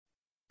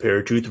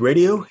Paratruth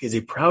Radio is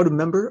a proud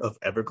member of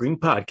Evergreen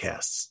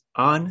Podcasts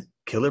on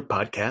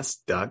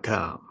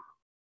KillerPodcast.com.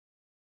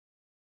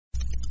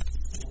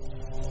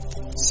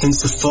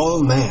 Since the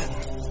fall of man,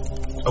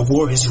 a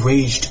war has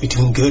raged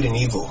between good and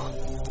evil.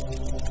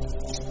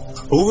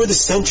 Over the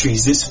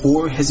centuries, this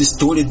war has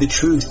distorted the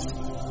truth.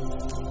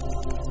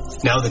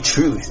 Now the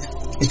truth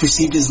is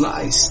perceived as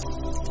lies,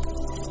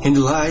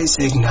 and lies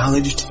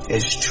acknowledged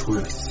as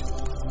truth.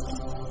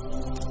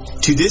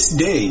 To this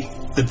day,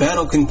 the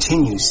battle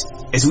continues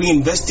as we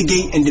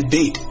investigate and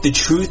debate the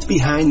truth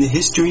behind the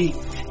history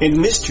and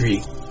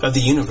mystery of the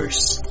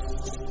universe.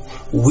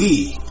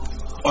 We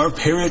are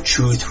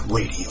Paratruth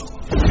Radio.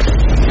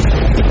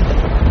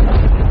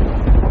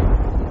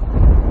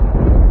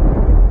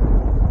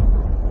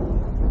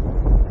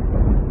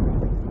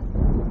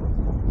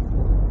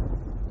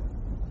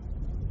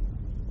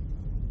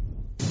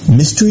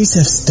 Mysteries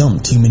have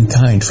stumped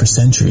humankind for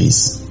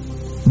centuries.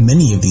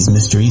 Many of these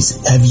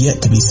mysteries have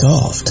yet to be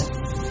solved.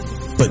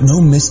 But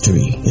no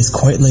mystery is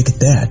quite like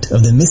that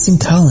of the missing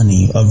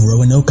colony of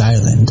Roanoke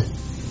Island.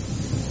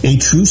 A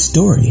true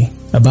story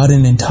about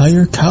an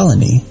entire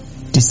colony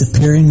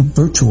disappearing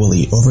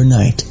virtually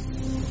overnight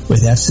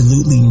with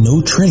absolutely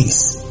no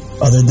trace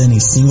other than a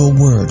single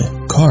word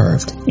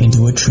carved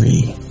into a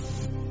tree.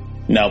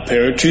 Now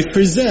Paratruth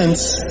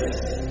presents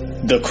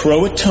The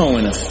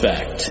Croatoan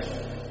Effect.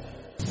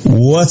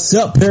 What's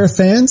up,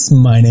 Parafans?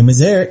 My name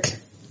is Eric.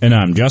 And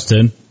I'm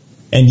Justin.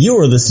 And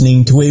you're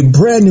listening to a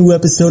brand new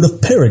episode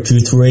of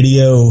Paratruth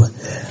Radio.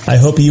 I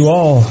hope you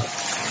all,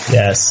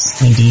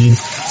 yes, indeed.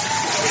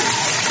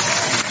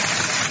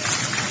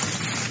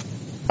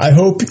 I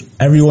hope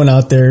everyone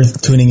out there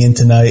tuning in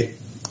tonight,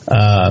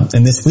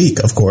 and this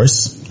week, of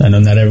course. I know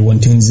not everyone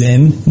tunes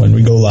in when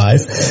we go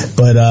live,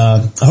 but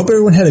I hope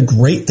everyone had a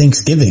great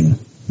Thanksgiving.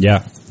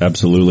 Yeah,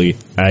 absolutely.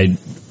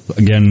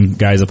 Again,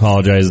 guys,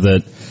 apologize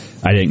that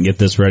I didn't get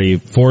this ready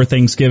for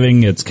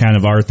Thanksgiving. It's kind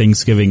of our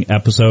Thanksgiving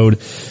episode,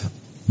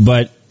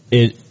 but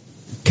it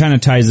kind of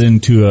ties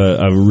into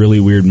a really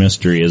weird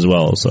mystery as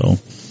well, so.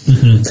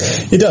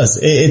 Mm-hmm. It does.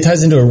 It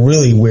ties into a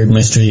really weird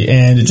mystery,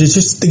 and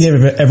just to give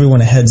everyone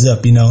a heads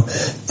up,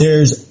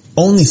 there's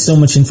only so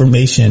much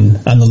information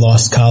on the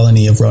lost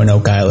colony of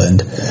Roanoke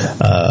Island.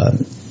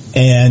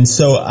 And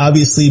so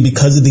obviously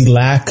because of the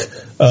lack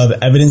of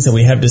evidence that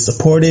we have to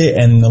support it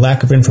and the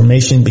lack of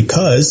information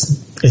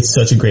because it's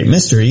such a great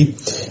mystery,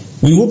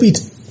 we will be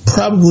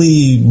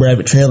probably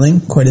rabbit trailing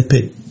quite a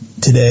bit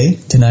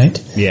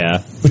tonight.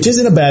 Yeah. Which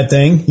isn't a bad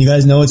thing. You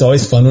guys know it's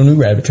always fun when we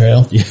rabbit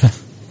trail. Yeah.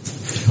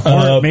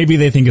 Or maybe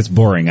they think it's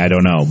boring. I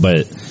don't know.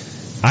 But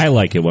I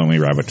like it when we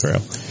rabbit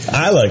trail.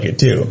 I like it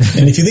too.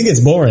 And if you think it's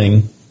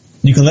boring,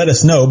 you can let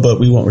us know, but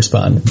we won't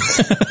respond.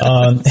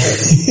 And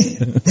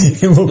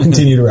we'll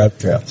continue to rabbit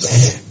trail.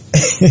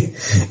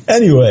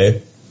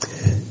 Anyway.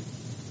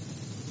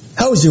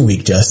 How was your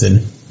week,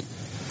 Justin?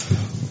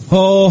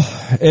 Oh,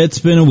 it's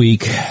been a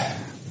week,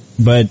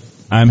 but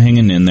I'm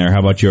hanging in there. How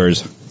about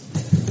yours?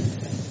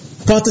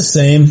 About the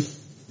same.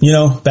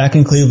 Back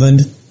in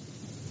Cleveland.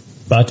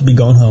 About to be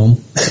going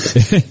home.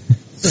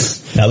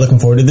 Not looking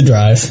forward to the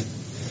drive.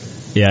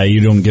 Yeah,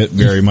 you don't get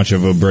very much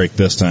of a break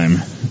this time.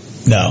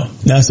 No,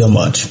 not so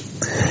much.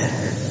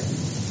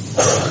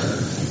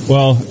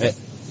 Well,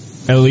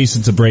 at least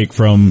it's a break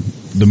from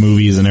the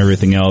movies and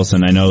everything else,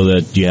 and I know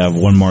that you have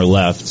one more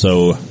left,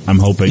 so I'm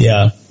hoping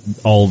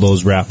all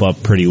those wrap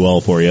up pretty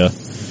well for you.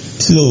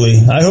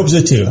 Absolutely. I hope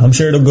so too. I'm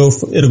sure it'll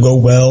go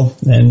well,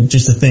 and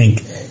just to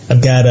think,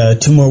 I've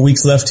got 2 more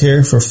weeks left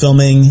here for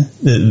filming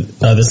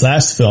this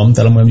last film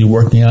that I'm going to be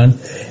working on,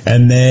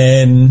 and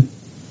then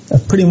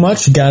I've pretty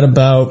much got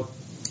about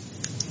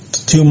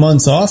 2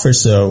 months off or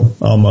so,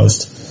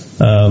 almost,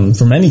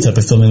 from any type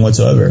of filming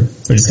whatsoever,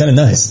 which is kind of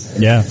nice.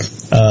 Yeah.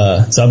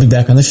 So I'll be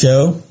back on the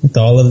show with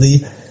all of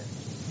the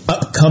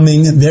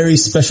upcoming very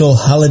special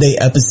holiday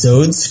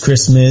episodes,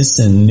 Christmas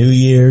and New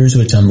Year's,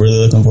 which I'm really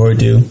looking forward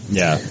to.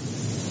 Yeah.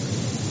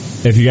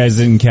 If you guys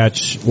didn't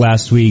catch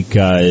last week,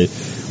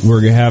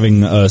 we're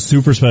having a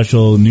super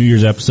special New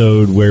Year's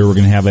episode where we're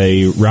going to have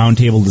a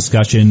roundtable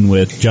discussion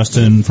with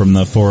Justin from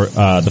the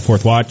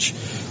Fourth Watch,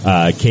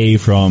 Kay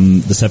from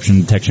Deception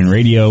Detection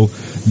Radio,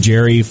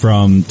 Jerry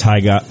from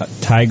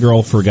Ty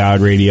Girl for God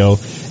Radio,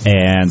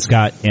 and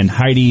Scott and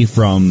Heidi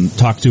from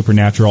Talk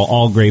Supernatural,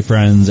 all great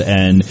friends.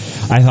 And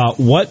I thought,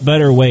 what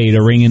better way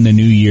to ring in the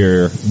new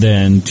year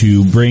than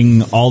to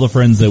bring all the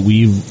friends that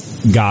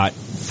we've got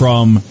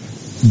from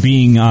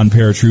being on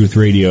Paratruth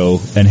Radio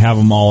and have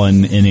them all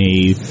in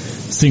a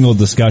single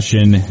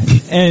discussion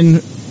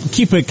and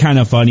keep it kind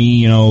of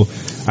funny.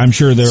 I'm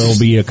sure there will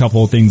be a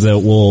couple of things that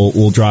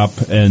we'll drop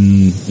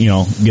and get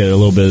a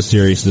little bit of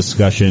serious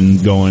discussion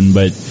going,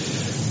 but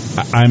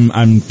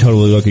I'm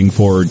totally looking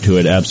forward to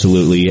it,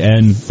 absolutely.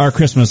 And our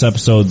Christmas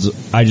episodes,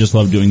 I just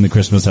love doing the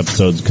Christmas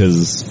episodes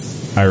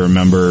because I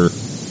remember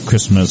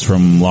Christmas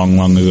from long,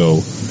 long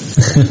ago.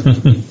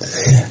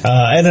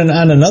 And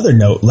on another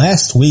note,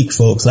 last week,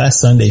 folks, last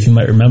Sunday, if you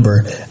might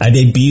remember, I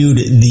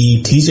debuted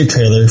the teaser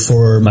trailer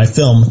for my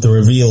film, The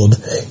Revealed.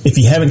 If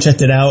you haven't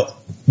checked it out,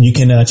 you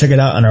can check it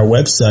out on our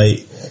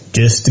website.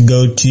 Just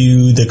go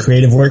to the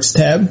Creative Works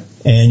tab,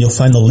 and you'll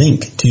find the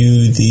link to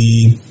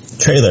the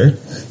trailer.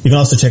 You can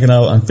also check it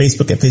out on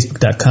Facebook at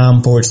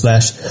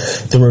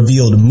facebook.com/The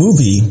Revealed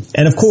Movie.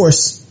 And of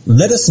course,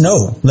 let us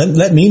know.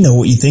 Let me know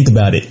what you think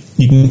about it.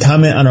 You can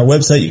comment on our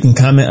website. You can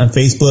comment on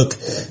Facebook.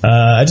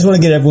 I just want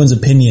to get everyone's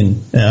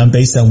opinion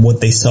based on what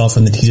they saw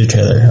from the teaser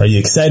trailer. Are you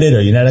excited?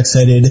 Are you not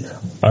excited?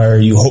 Are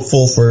you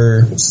hopeful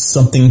for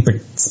something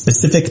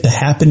specific to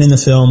happen in the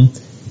film?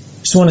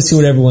 Just want to see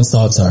what everyone's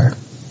thoughts are.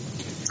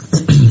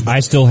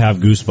 I still have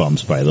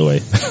goosebumps, by the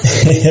way.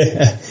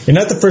 You're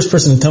not the first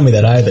person to tell me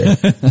that either.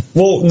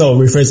 Well, no,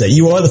 rephrase that.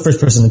 You are the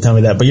first person to tell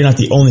me that, but you're not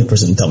the only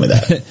person to tell me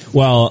that.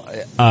 Well,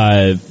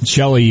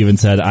 Shelley even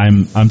said,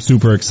 I'm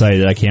super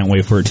excited. I can't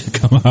wait for it to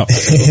come out.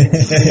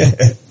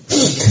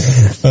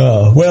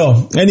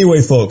 Well,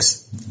 anyway,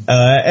 folks,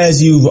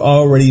 as you've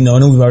already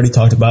known and we've already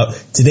talked about,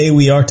 today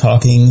we are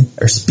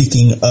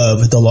speaking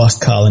of the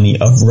lost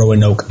colony of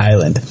Roanoke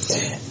Island.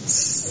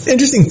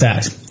 Interesting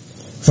fact.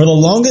 For the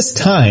longest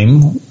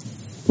time,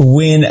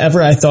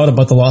 whenever I thought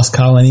about the Lost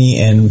Colony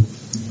and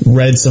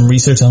read some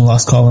research on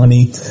Lost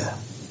Colony,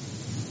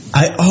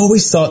 I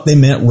always thought they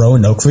meant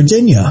Roanoke,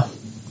 Virginia.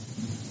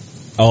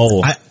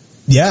 Oh. I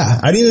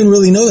didn't even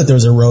really know that there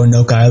was a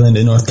Roanoke Island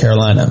in North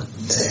Carolina.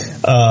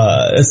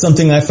 It's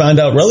something I found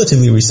out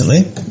relatively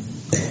recently,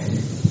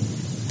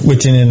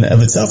 which in and of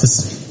itself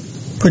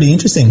is pretty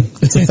interesting.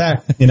 It's a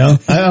fact, you know.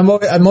 I'm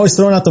always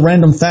throwing out the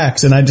random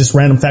facts, and I just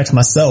random facts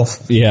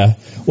myself. Yeah.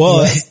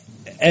 Well...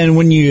 And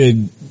when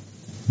you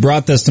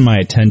brought this to my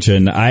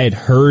attention, I had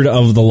heard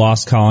of the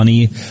Lost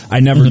Colony. I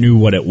never knew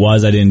what it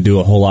was. I didn't do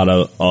a whole lot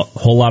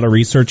of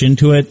research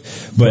into it,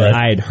 but right.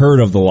 I had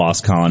heard of the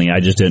Lost Colony. I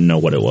just didn't know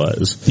what it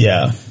was.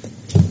 Yeah.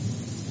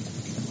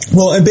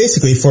 Well, and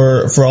basically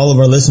for all of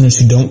our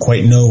listeners who don't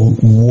quite know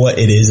what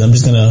it is, I'm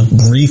just going to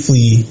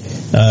briefly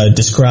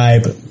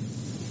describe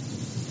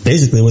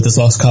basically what this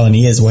Lost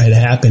Colony is, what had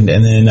happened,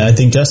 and then I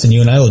think, Justin,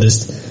 you and I will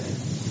just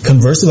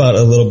converse about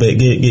it a little bit,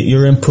 get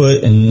your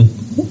input, and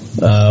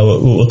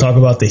we'll talk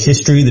about the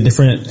history, the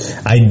different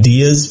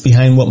ideas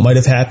behind what might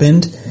have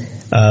happened,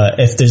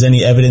 if there's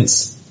any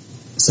evidence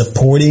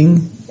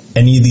supporting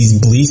any of these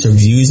beliefs or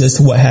views as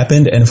to what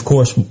happened, and of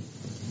course,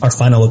 our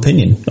final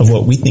opinion of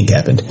what we think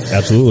happened.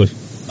 Absolutely.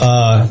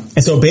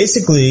 And so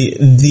basically,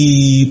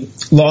 the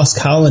Lost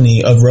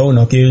Colony of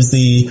Roanoke is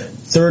the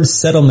third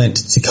settlement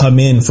to come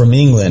in from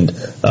England.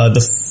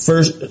 The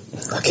first,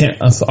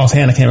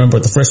 offhand, I can't remember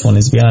what the first one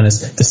is, to be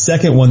honest. The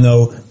second one,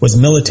 though, was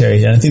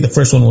military, and I think the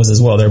first one was as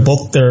well.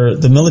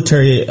 The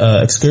military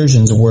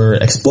excursions were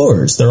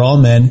explorers. They're all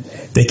men.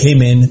 They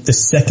came in. The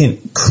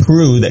second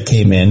crew that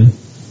came in,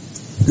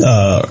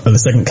 or the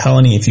second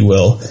colony, if you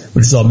will,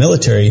 which is all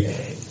military,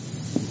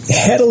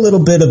 had a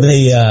little bit of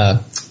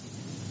a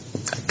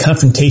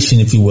confrontation,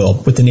 if you will,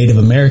 with the Native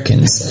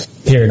Americans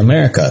here in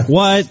America.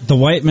 What? The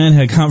white men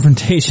had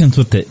confrontations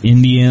with the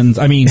Indians?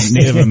 I mean,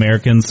 Native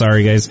Americans.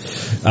 Sorry, guys.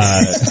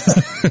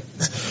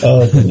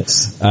 Oh,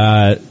 goodness.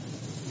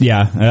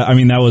 Yeah, I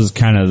mean, that was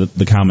kind of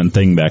the common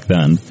thing back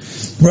then.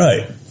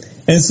 Right.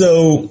 And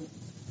so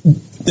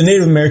the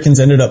Native Americans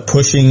ended up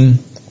pushing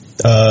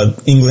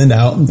England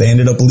out. They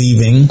ended up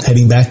leaving,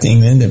 heading back to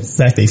England. In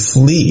fact, they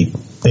flee.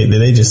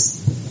 They just,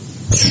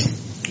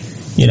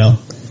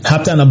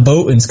 hopped on a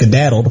boat and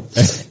skedaddled.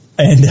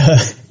 And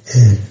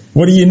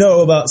what do you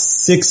know, about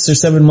 6 or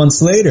 7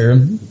 months later,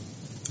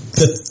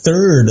 the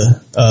third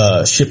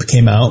ship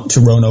came out to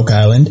Roanoke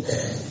Island,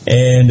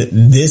 and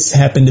this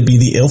happened to be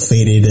the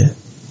ill-fated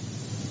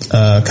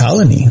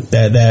colony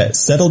that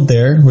settled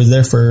there, was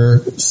there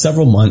for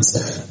several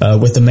months,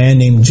 with a man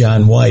named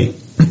John White.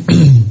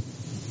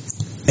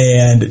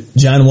 And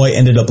John White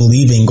ended up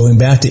leaving, going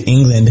back to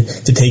England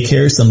to take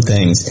care of some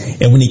things.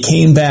 And when he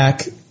came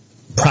back,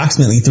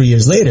 approximately 3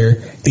 years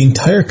later, the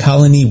entire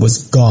colony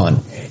was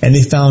gone, and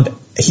he found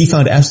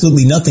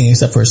absolutely nothing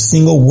except for a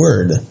single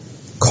word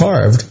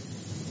carved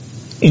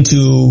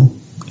into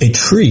a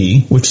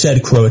tree which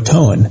said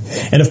Croatoan.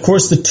 And of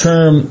course, the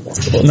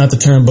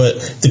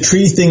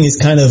tree thing is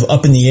kind of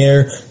up in the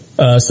air.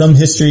 Some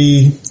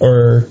history,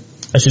 or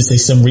I should say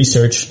some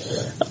research,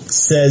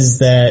 says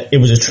that it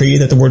was a tree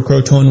that the word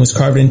Croatoan was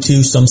carved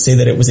into. Some say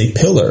that it was a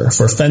pillar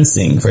for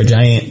fencing, for a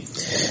giant,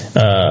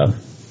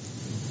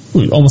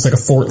 almost like a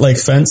fort-like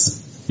fence.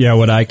 Yeah,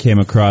 what I came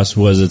across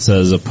was it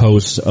says a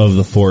post of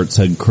the fort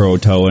said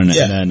Croatoan,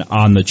 and then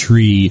on the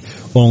tree,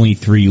 only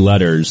 3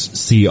 letters,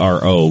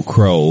 C-R-O,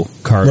 Crow,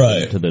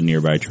 carved into the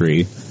nearby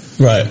tree.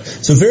 Right.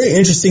 So very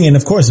interesting, and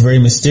of course very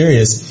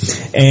mysterious.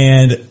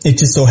 And it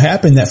just so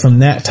happened that from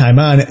that time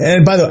on,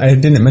 and by the way, I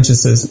didn't mention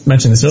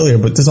this earlier,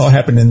 but this all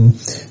happened in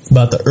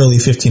about the early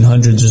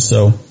 1500s or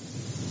so.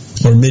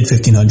 Or mid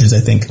 1500s, I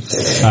think.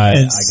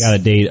 I got a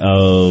date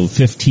of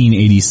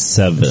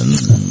 1587. All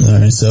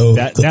right, so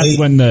that's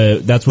when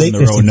the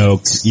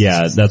Roanoke,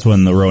 that's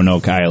when the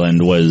Roanoke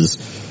Island was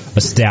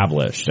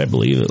established, I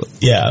believe.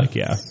 Yeah.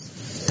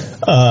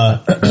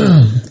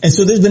 And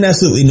so there's been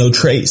absolutely no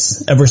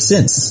trace ever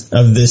since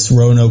of this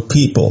Roanoke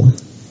people,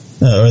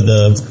 or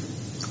the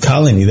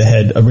colony that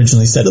had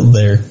originally settled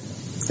there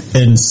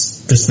and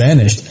just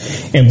vanished.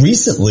 And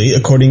recently,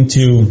 according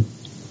to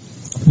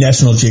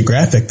National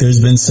Geographic, there's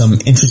been some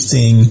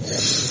interesting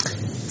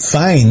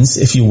finds,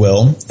 if you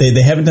will.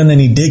 They haven't done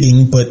any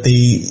digging, but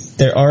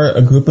there are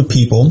a group of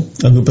people,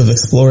 a group of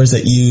explorers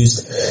that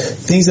used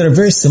things that are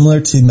very similar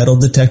to metal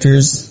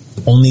detectors,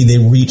 only they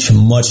reach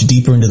much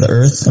deeper into the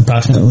earth,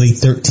 approximately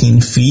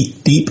 13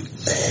 feet deep.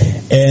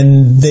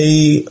 And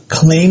they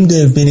claim to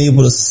have been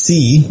able to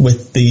see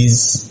with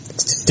these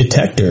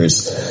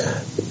detectors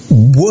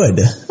wood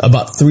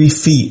about 3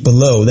 feet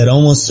below that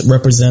almost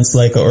represents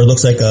or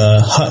looks like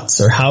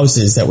huts or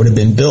houses that would have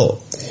been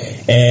built.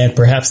 And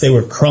perhaps they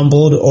were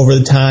crumbled over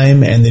the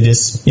time and they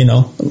just,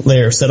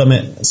 layer of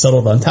settlement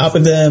settled on top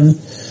of them.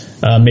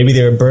 Maybe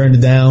they were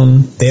burned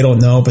down. They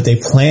don't know, but they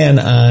plan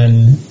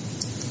on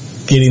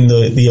getting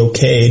the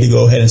okay to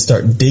go ahead and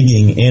start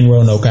digging in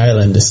Roanoke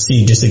Island to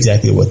see just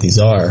exactly what these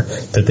are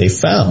that they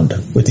found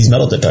with these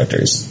metal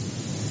detectors.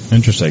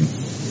 Interesting.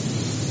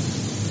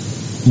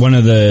 One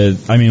of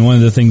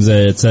the things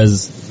that it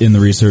says in the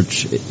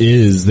research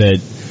is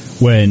that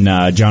when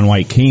John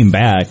White came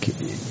back,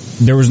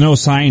 there was no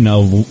sign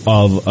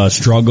of a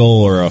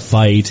struggle or a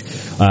fight.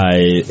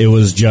 It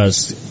was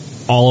just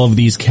all of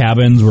these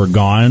cabins were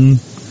gone,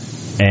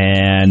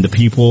 and the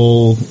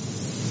people,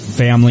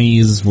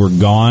 families were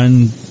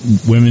gone,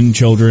 women,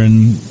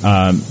 children,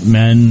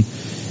 men,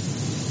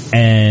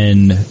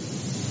 and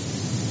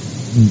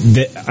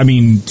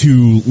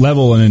to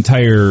level an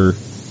entire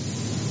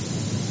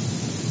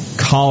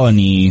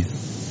colony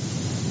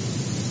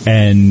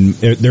and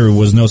there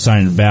was no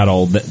sign of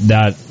battle,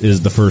 that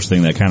is the first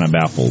thing that kind of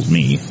baffles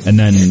me. And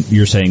then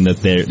you're saying that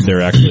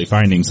they're actually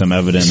finding some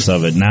evidence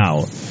of it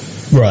now.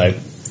 Right.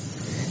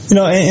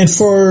 And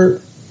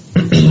for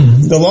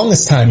the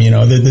longest time,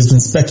 there's been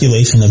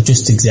speculation of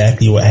just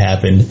exactly what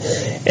happened.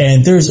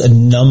 And there's a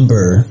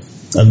number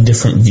of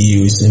different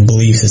views and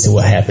beliefs as to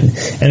what happened.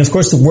 And of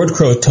course, the word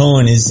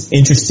Croatoan is an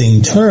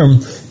interesting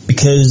term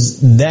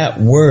because that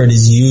word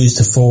is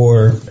used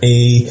for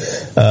a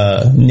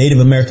Native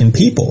American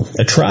people,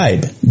 a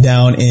tribe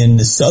down in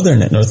southern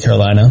North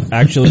Carolina.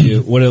 Actually,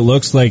 what it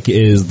looks like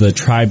is the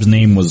tribe's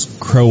name was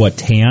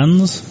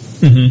Croatans.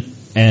 Mm-hmm.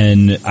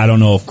 And I don't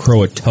know if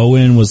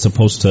Croatoan was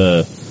supposed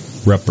to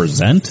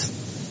represent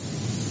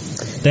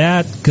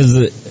that, because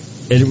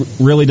it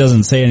really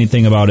doesn't say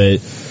anything about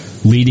it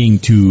leading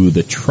to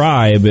the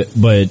tribe,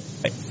 but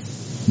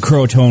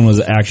Croatoan was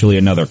actually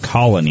another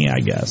colony,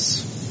 I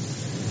guess.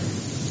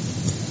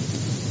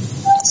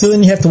 So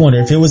then you have to wonder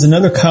if it was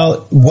another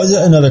was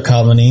it another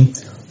colony,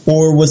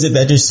 or was it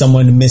that just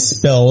someone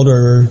misspelled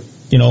or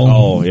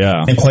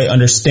didn't quite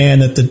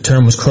understand that the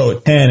term was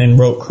Croatan and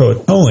wrote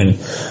Croatoan.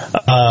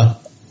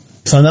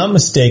 If I'm not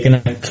mistaken,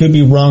 I could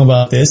be wrong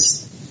about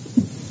this.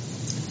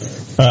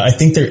 I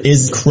think there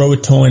is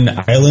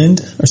Croatoan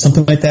Island or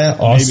something like that,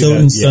 also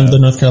in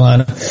southern North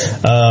Carolina,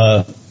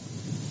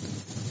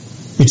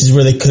 which is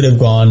where they could have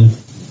gone.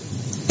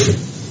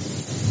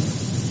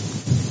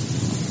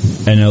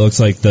 And it looks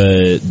like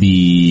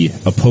the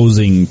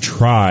opposing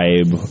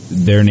tribe,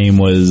 their name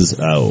was,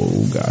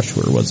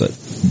 where was it?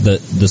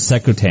 The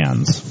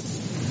Secotans,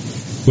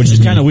 which is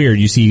kind of weird.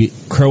 You see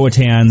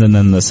Croatans and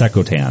then the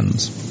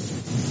Secotans,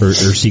 or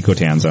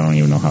Secotans. I don't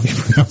even know how you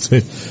pronounce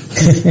it.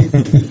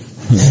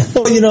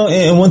 Well,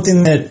 and one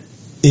thing that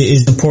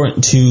is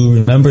important to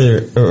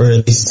remember, or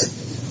at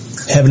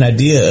least have an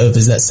idea of,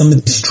 is that some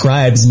of these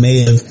tribes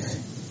may have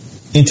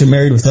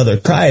intermarried with other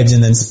tribes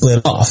and then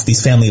split off,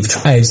 these family of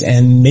tribes,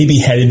 and maybe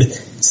had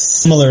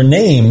similar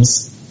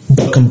names,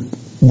 but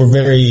were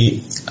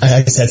very,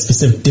 I guess, had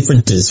specific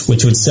differences,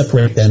 which would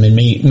separate them and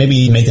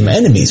maybe make them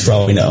enemies, for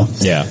all we know.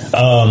 Yeah.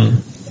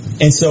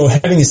 And so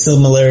having a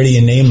similarity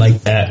in name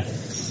like that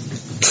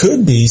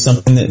could be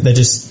something that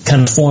just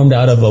kind of formed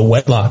out of a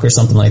wedlock or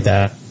something like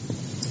that.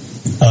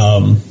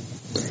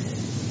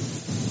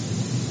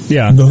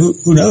 Yeah. But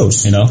who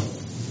knows,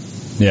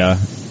 Yeah.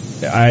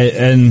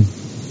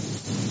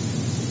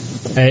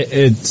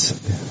 It's,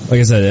 like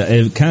I said,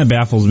 it kind of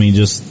baffles me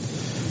just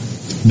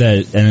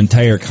that an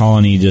entire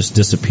colony just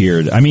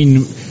disappeared. I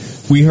mean,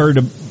 we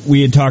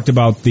had talked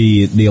about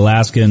the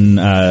Alaskan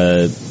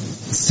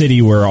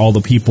city where all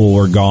the people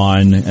were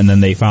gone, and then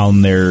they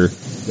found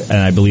and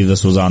I believe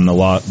this was on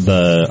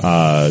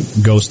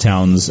the Ghost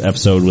Towns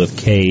episode with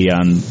Kay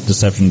on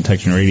Deception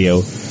Detection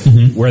Radio,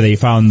 where they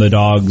found the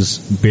dogs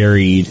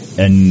buried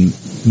and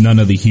none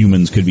of the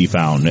humans could be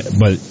found,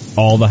 but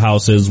all the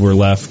houses were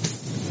left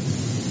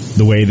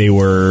the way they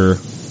were.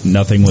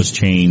 Nothing was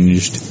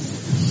changed.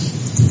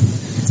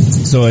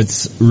 So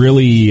it's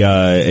really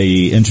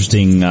a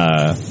interesting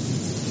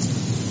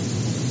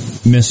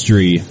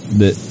mystery,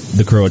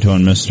 the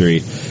Croatoan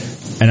mystery.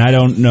 And I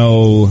don't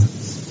know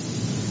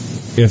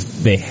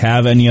if they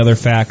have any other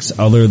facts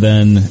other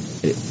than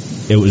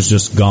it was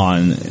just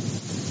gone.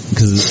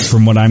 Because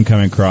from what I'm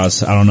coming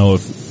across, I don't know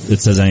if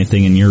it says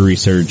anything in your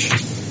research.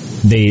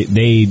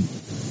 They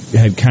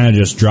had kind of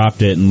just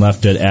dropped it and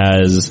left it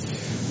as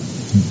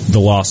the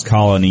lost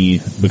colony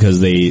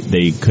because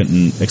they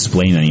couldn't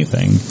explain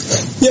anything.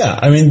 Yeah,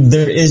 I mean,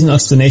 there is no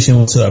explanation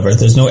whatsoever.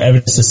 There's no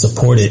evidence to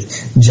support it.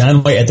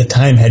 John White at the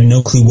time had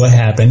no clue what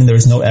happened. There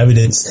was no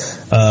evidence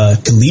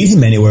to lead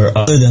him anywhere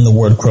other than the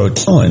word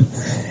Croatoan.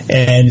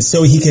 And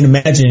so he can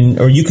imagine,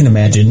 or you can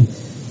imagine,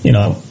 you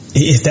know,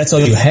 if that's all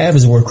you have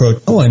is the word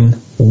Croatoan,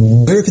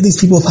 where could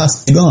these people have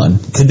possibly gone?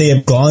 Could they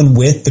have gone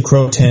with the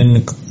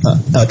Croatan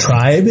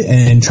tribe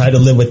and tried to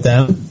live with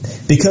them?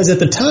 Because at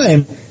the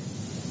time,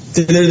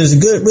 there's a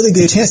really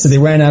good chance that they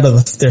ran out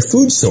of their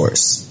food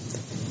source.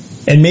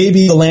 And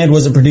maybe the land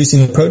wasn't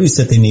producing the produce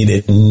that they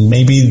needed, and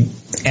maybe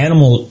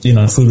animal,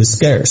 food was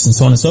scarce, and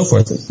so on and so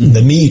forth,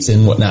 the meat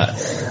and whatnot.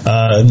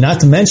 Not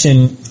to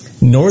mention,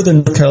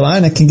 northern North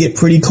Carolina can get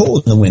pretty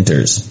cold in the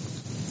winters.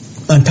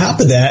 On top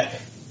of that,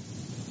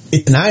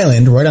 it's an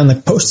island right on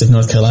the coast of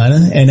North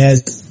Carolina, and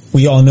as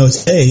we all know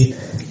today,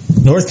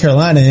 North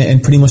Carolina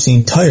and pretty much the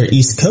entire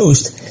East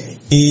Coast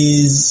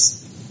is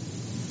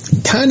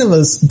kind of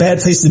a bad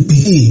place to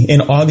be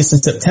in August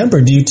and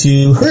September due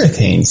to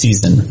hurricane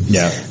season.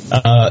 Yeah.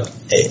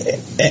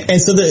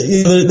 And so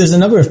there's a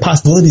number of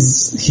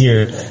possibilities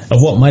here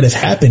of what might have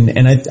happened,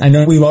 and I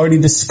know we've already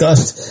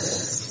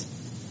discussed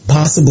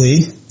possibly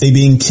they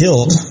being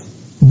killed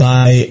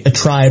by a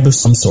tribe of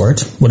some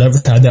sort, whatever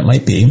tribe that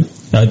might be,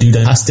 due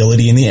to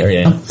hostility in the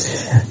area.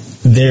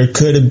 There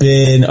could have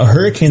been a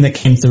hurricane that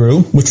came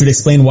through, which would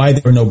explain why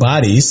there were no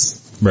bodies.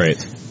 Right.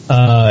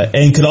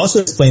 And could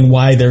also explain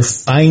why they're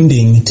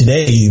finding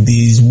today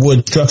these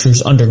wood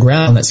structures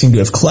underground that seem to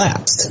have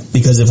collapsed.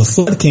 Because if a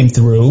flood came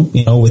through,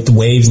 with the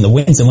waves and the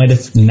winds, it might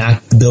have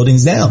knocked the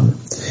buildings down.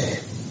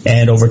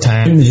 And over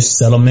time, just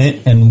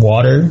settlement and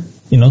water,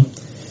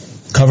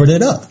 covered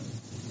it up.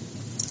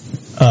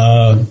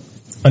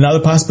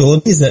 Another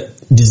possibility is that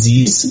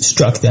disease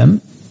struck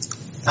them.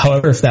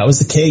 However, if that was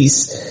the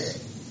case,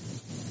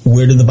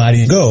 where did the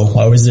body go?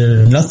 Why was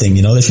there nothing?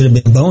 There should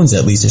have been bones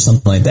at least or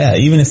something like that.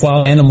 Even if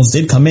wild animals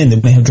did come in, they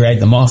may have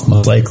dragged them off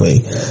most likely.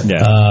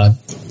 Yeah.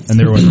 And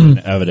there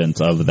wasn't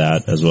evidence of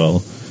that as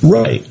well.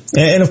 Right.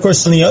 And of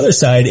course, on the other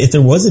side, if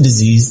there was a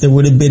disease, there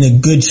would have been a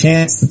good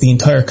chance that the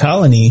entire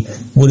colony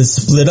would have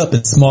split up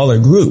in smaller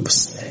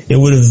groups. It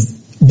would have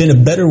been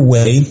a better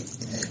way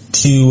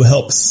to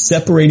help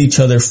separate each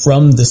other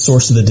from the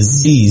source of the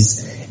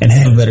disease and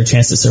have a better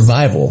chance of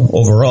survival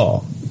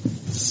overall.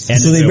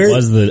 And so if it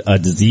was a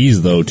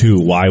disease, though, too,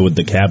 why would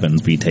the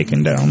cabins be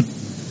taken down?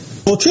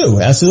 Well, true,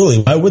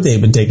 absolutely. Why would they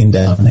have been taken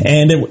down?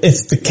 And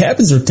if the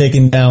cabins were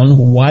taken down,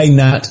 why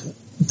not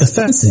the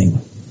fencing?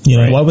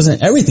 Right. Why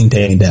wasn't everything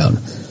taken down?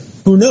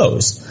 Who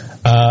knows?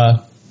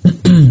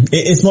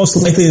 It's most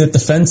likely that the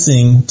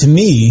fencing, to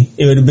me,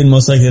 it would have been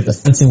most likely that the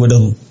fencing would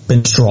have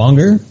been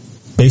stronger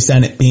based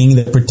on it being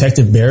the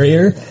protective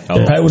barrier. It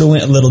probably would have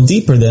went a little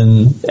deeper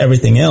than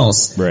everything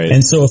else. Right.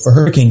 And so if a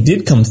hurricane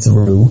did come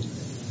through,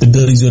 the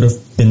buildings would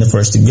have been the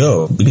first to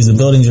go because the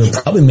buildings were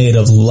probably made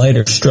of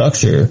lighter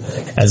structure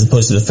as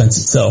opposed to the fence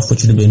itself,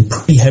 which would have been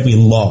pretty heavy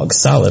logs,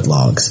 solid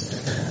logs,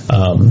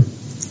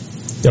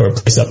 that were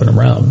placed up and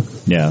around.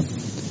 Yeah.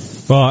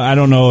 Well, I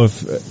don't know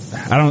if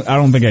I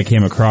don't think I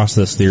came across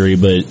this theory,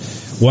 but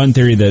one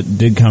theory that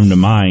did come to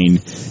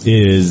mind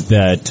is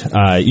that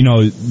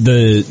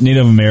the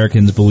Native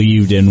Americans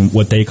believed in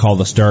what they call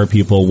the star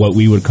people, what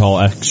we would call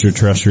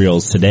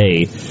extraterrestrials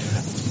today.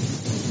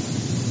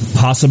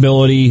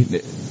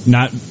 Possibility,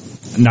 not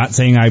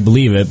saying I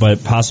believe it,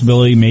 but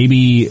possibility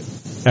maybe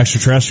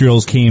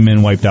extraterrestrials came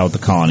and wiped out the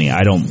colony.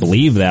 I don't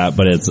believe that,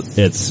 but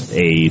it's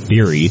a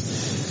theory.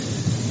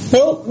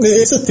 Well,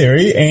 it's a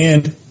theory,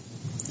 and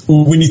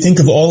when you think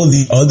of all of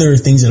the other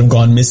things that have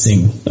gone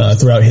missing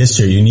throughout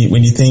history,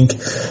 when you think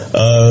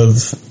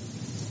of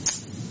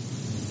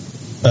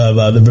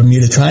the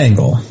Bermuda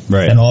Triangle,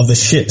 right, and all the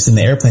ships and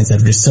the airplanes that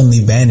have just suddenly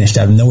vanished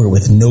out of nowhere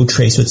with no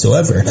trace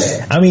whatsoever.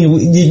 I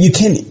mean, you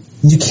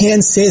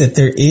can say that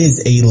there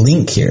is a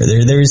link here.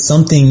 There is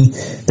something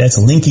that's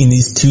linking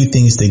these two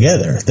things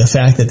together. The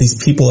fact that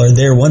these people are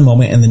there one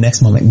moment and the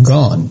next moment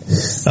gone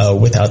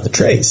without the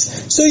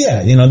trace. So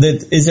yeah,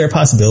 is there a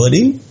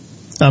possibility?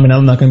 I mean,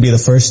 I'm not going to be the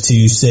first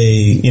to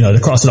say, to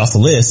cross it off the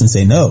list and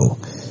say no.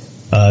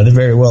 There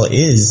very well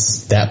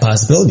is that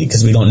possibility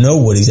because we don't know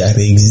what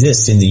exactly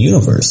exists in the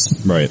universe.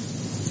 Right.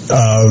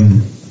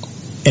 And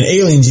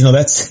aliens,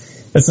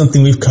 that's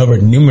something we've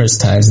covered numerous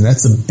times, and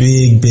that's a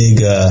big,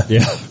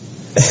 yeah.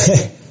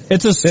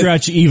 It's a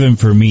stretch even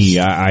for me,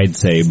 I'd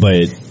say, but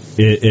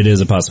it is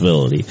a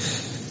possibility.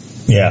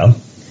 Yeah.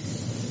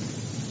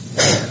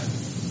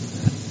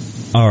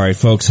 All right,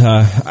 folks.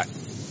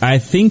 I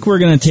think we're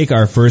going to take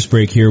our first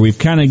break here. We've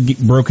kind of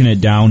broken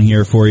it down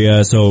here for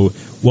you. So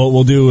what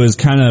we'll do is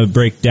kind of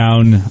break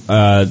down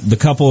the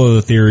couple of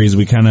the theories.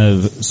 We kind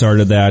of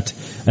started that.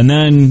 And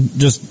then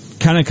just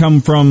kind of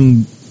come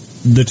from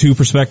the two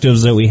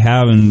perspectives that we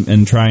have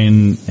and try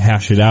and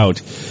hash it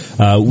out.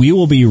 We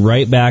will be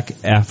right back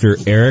after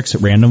Eric's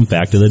Random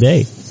Fact of the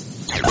Day.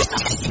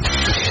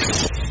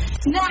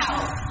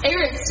 Now,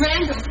 Eric's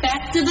Random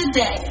Fact of the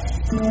Day.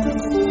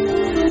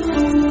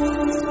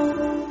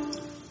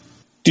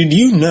 Did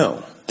you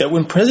know that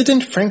when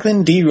President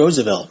Franklin D.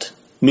 Roosevelt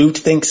moved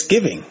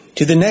Thanksgiving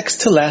to the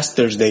next to last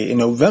Thursday in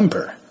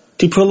November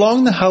to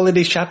prolong the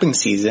holiday shopping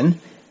season,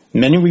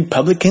 many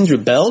Republicans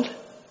rebelled?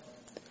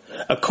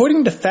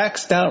 According to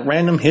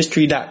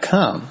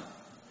facts.randomhistory.com,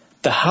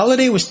 the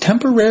holiday was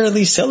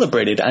temporarily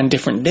celebrated on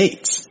different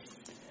dates.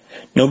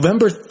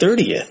 November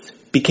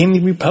 30th became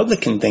the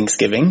Republican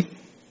Thanksgiving,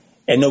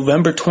 and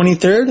November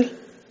 23rd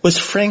was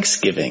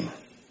Franksgiving,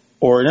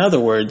 or in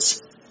other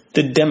words,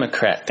 the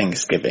Democrat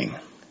Thanksgiving.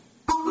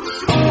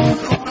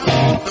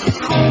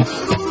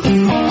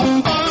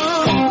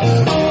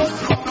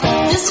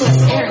 This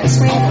was Eric's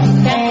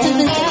Random Fact of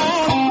the Day.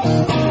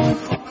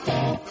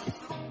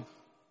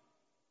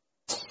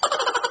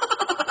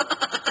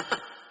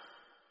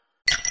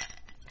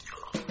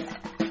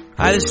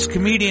 Hi, this is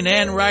comedian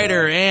and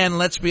writer, and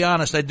let's be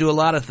honest, I do a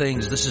lot of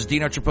things. This is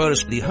Dino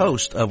Tripodis, the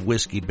host of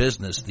Whiskey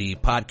Business, the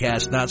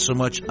podcast not so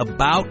much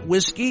about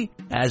whiskey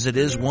as it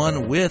is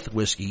one with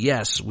whiskey.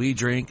 Yes, we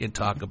drink and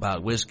talk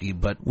about whiskey,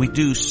 but we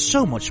do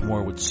so much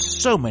more with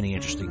so many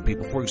interesting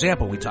people. For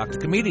example, we talk to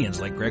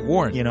comedians like Greg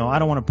Warren. You know, I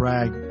don't want to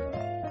brag,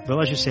 but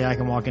let's just say I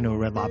can walk into a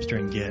Red Lobster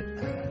and get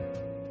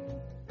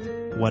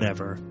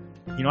whatever.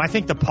 You know, I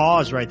think the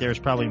pause right there is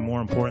probably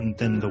more important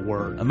than the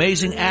word.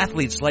 Amazing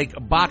athletes like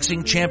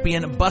boxing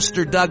champion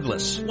Buster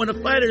Douglas. When a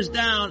fighter's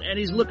down and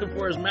he's looking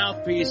for his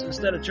mouthpiece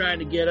instead of trying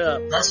to get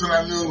up. That's when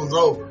I knew it was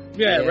over.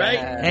 Yeah, right?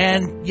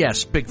 And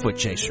yes, Bigfoot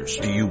chasers.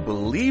 Do you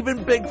believe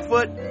in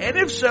Bigfoot? And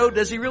if so,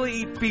 does he really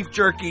eat beef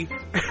jerky?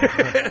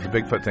 The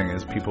Bigfoot thing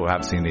is people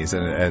have seen these,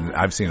 and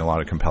I've seen a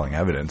lot of compelling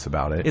evidence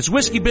about it. It's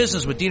Whiskey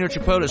Business with Dino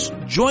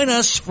Tripodis. Join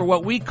us for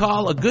what we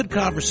call a good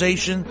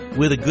conversation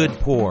with a good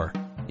pour.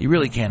 You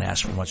really can't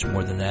ask for much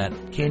more than that,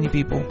 can you,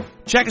 people?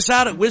 Check us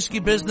out at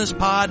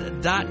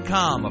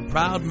whiskeybusinesspod.com, a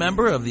proud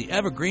member of the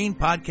Evergreen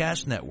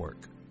Podcast Network.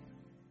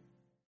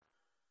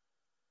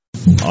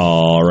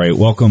 All right,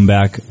 welcome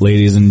back,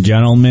 ladies and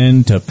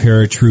gentlemen, to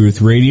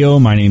Paratruth Radio.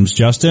 My name's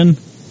Justin.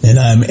 And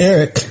I'm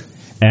Eric.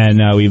 And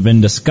we've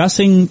been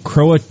discussing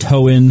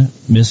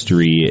Croatoan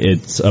mystery.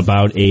 It's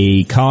about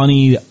a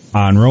colony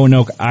on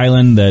Roanoke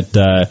Island that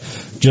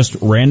just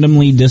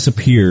randomly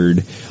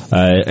disappeared.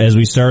 As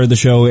we started the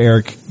show,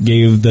 Eric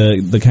gave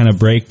the kind of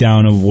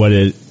breakdown of what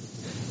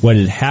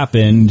had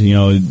happened. You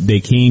know, they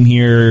came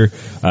here,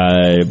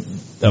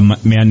 a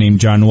man named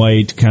John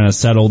White kind of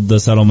settled the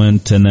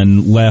settlement and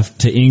then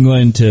left to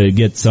England to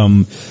get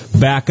some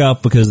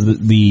backup because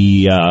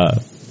the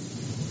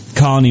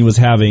colony was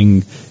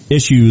having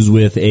issues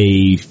with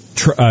a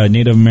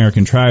Native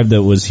American tribe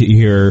that was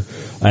here,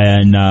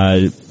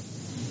 and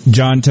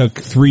John took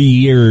 3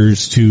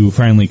 years to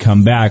finally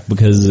come back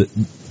because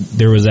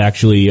there was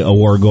actually a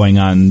war going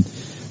on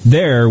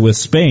there with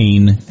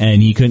Spain, and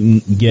he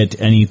couldn't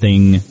get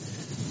anything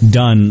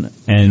done.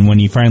 And when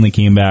he finally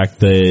came back,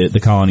 the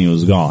colony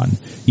was gone.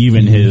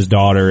 Even his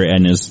daughter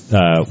and his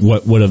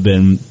what would have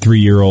been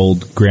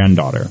 3-year-old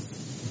granddaughter.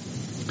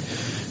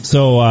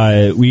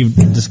 So we've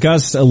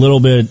discussed a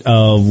little bit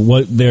of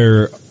what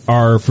there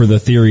are for the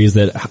theories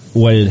that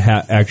what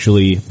had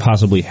actually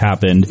possibly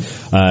happened.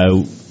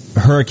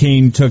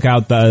 Hurricane took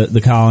out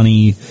the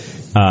colony,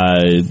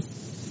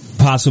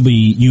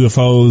 possibly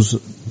UFOs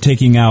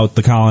taking out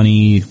the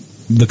colony,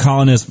 the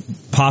colonists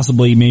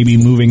possibly maybe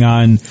moving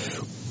on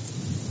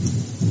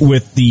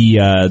with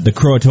the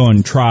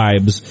Croatoan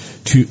tribes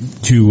to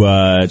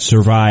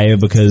survive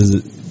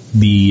because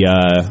the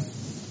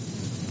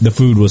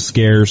food was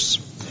scarce,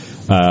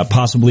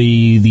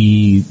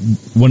 possibly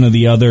one of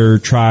the other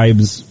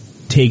tribes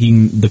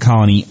taking the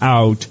colony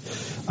out.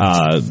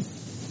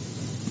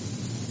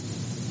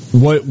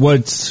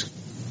 What's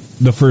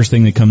the first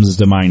thing that comes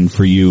to mind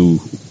for you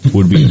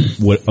would be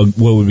what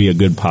would be a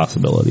good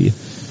possibility?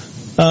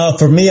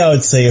 For me, I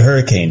would say a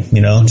hurricane,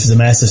 just a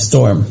massive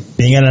storm.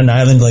 Being on an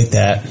island like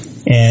that,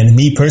 and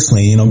me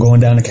personally, going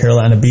down to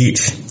Carolina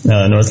Beach,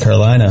 North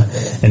Carolina,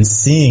 and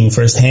seeing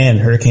firsthand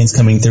hurricanes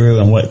coming through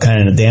and what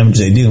kind of damage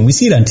they do. And we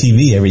see it on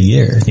TV every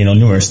year,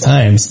 numerous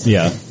times.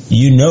 Yeah.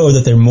 You know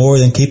that they're more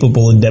than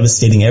capable of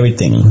devastating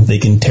everything. They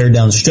can tear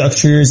down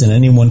structures, and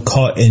anyone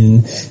caught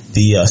in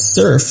the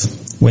surf,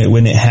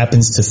 when it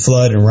happens to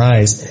flood and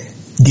rise,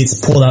 gets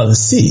pulled out of the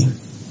sea,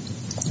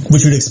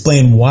 which would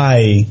explain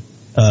why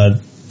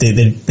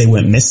they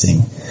went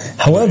missing.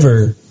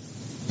 However,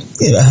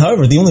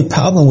 the only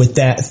problem with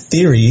that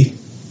theory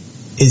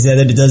is that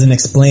it doesn't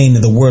explain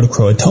the word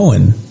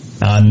Croatoan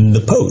on the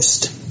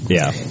post.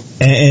 Yeah.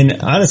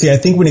 And honestly, I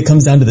think when it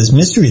comes down to this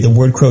mystery, the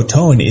word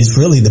Croatoan is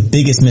really the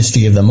biggest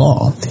mystery of them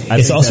all.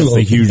 It's also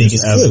the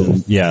biggest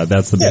clue. Yeah,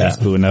 that's the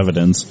biggest clue in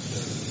evidence.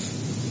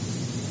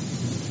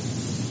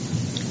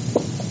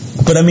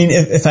 But I mean,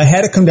 if I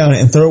had to come down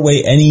and throw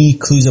away any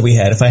clues that we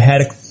had, if I had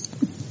to,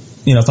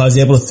 if I was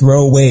able to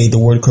throw away the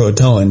word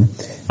Croatoan,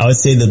 I would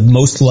say the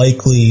most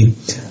likely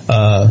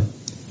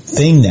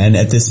thing then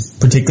at this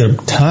particular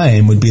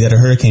time would be that a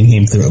hurricane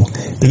came through.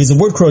 Because the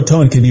word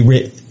Croatoan could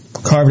be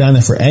carved on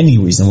there for any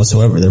reason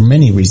whatsoever. There are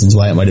many reasons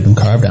why it might have been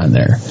carved on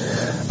there.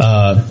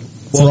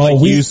 Well, like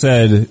you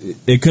said,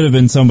 it could have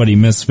been somebody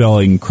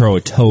misspelling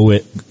Croatan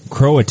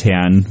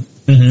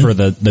for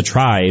the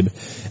tribe.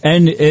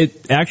 And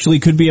it actually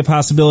could be a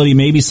possibility.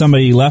 Maybe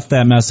somebody left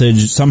that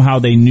message. Somehow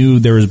they knew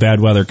there was bad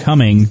weather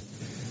coming,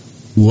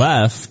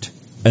 left,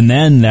 and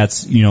then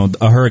that's,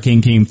 a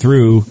hurricane came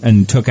through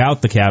and took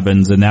out the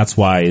cabins, and that's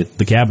why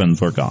the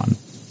cabins were gone.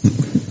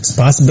 It's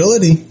a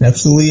possibility.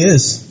 Absolutely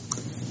is.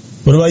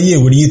 What about you?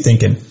 What are you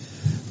thinking?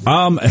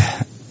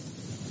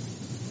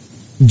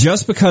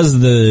 Just because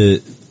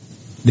the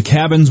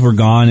cabins were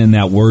gone and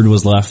that word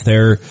was left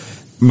there,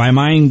 my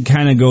mind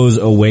kind of goes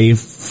away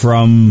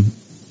from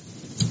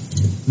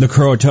the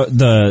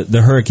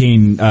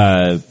hurricane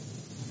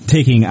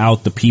taking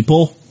out the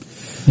people.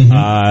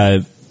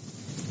 Mm-hmm.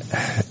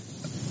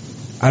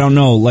 I don't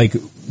know, like,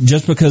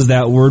 just because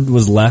that word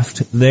was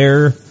left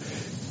there,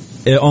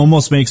 it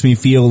almost makes me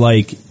feel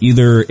like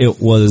either it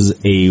was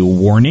a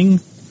warning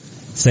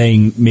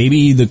saying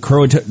maybe the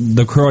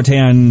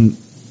Croatan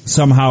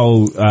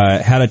somehow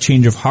had a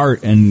change of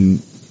heart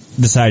and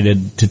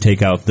decided to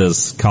take out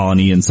this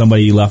colony, and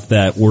somebody left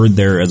that word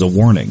there as a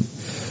warning.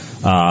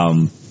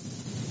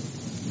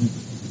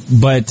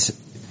 But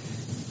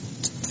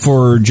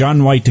for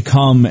John White to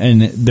come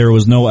and there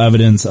was no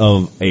evidence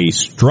of a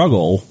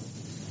struggle,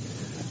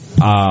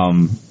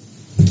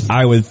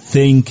 I would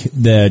think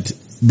that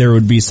there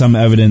would be some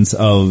evidence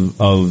of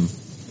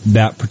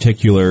that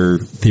particular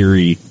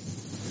theory,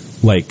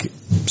 like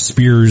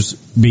spears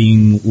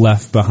being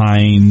left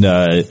behind.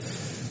 A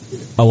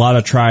lot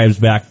of tribes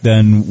back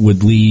then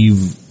would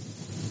leave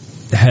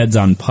heads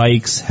on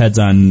pikes, heads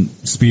on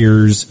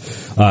spears,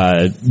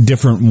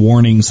 different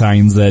warning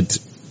signs that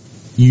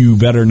you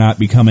better not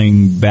be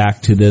coming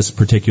back to this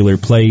particular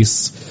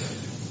place.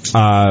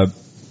 To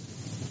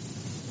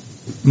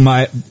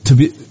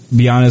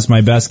be honest,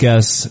 my best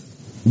guess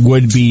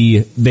would be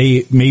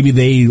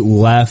they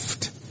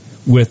left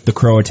with the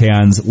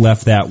Croatans,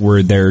 left that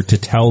word there to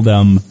tell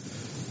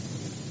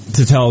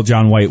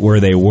John White where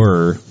they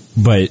were,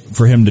 but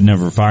for him to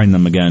never find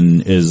them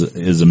again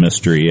is a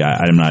mystery.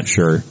 I'm not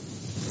sure.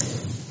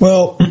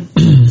 Well,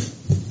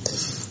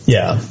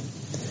 yeah.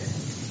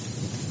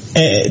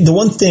 The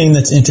one thing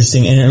that's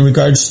interesting in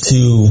regards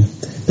to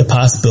the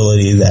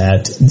possibility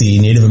that the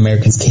Native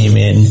Americans came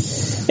in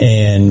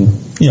and,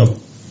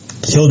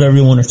 killed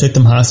everyone or took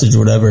them hostage or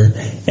whatever,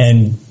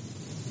 and,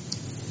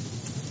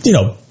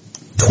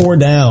 tore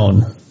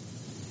down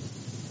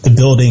the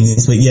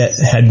buildings, but yet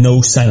had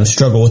no sign of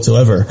struggle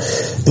whatsoever.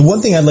 The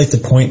one thing I'd like to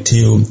point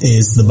to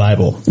is the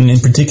Bible, and in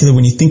particular,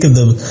 when you think of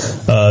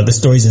the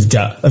stories of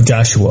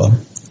Joshua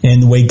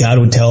and the way God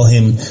would tell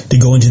him to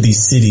go into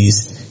these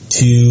cities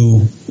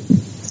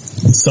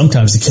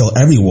sometimes to kill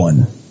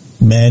everyone,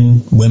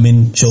 men,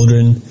 women,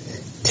 children,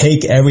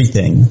 take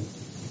everything.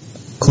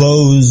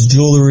 Clothes,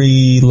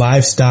 jewelry,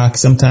 livestock,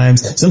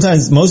 sometimes,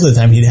 most of the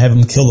time, he'd have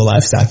them kill the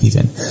livestock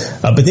even.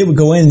 But they would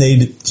go in,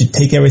 they'd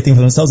take everything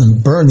for themselves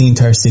and burn the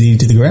entire city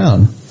to the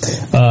ground.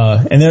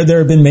 And there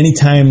have been many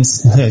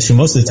times, actually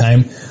most of the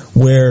time,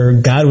 where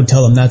God would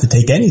tell them not to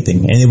take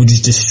anything, and they would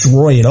just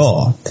destroy it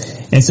all.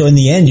 And so in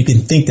the end, you can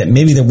think that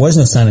maybe there was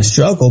no sign of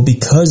struggle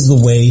because of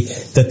the way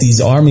that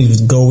these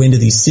armies would go into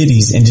these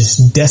cities and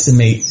just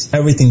decimate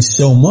everything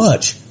so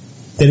much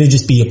that it'd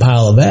just be a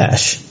pile of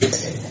ash.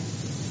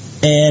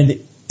 And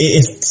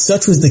if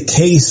such was the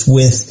case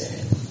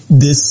with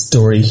this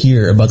story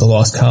here about the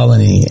lost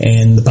colony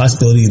and the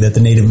possibility that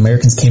the Native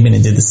Americans came in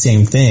and did the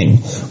same thing,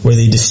 where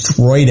they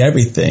destroyed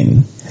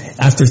everything,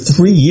 after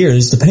 3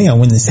 years, depending on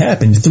when this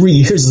happened, 3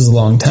 years is a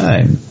long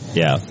time.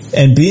 Yeah.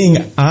 And being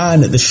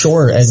on the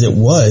shore as it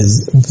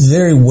was,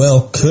 very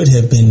well could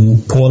have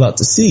been pulled out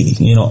to sea,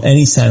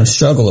 any sign of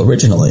struggle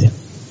originally.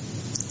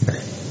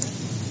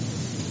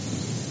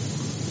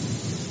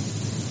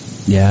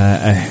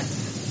 Yeah,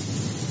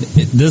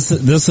 this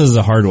is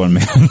a hard one,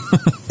 man.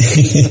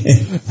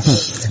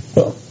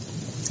 Well,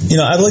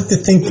 I'd like to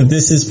think that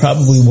this is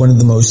probably one of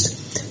the most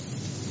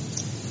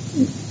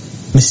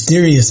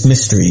mysterious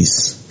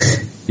mysteries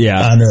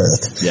on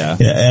Earth. Yeah.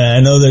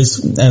 And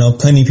I know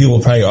plenty of people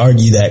will probably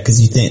argue that because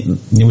you think,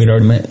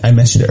 I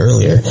mentioned it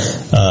earlier,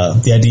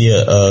 the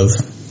idea of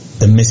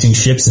the missing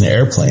ships and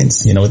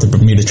airplanes, with the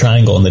Bermuda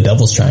Triangle and the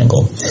Devil's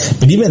Triangle.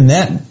 But even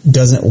that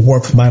doesn't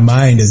warp my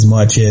mind as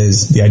much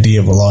as the idea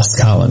of a lost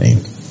colony.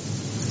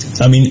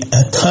 I mean,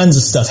 tons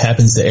of stuff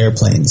happens to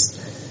airplanes,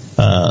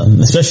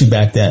 especially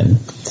back then,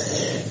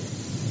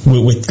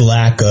 with the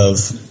lack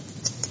of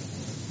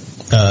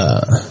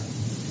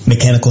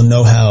mechanical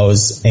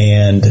know-hows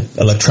and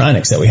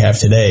electronics that we have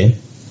today.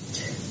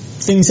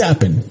 Things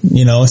happen,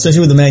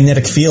 especially with the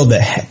magnetic field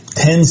that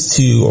tends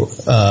to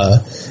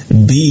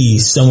be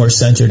somewhere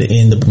centered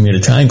in the Bermuda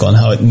Triangle, and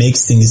how it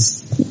makes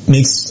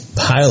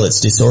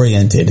pilots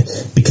disoriented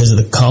because of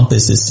the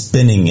compass is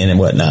spinning and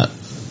whatnot.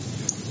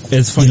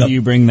 It's funny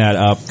you bring that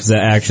up, because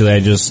actually I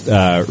just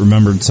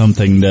remembered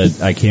something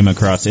that I came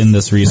across in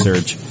this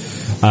research.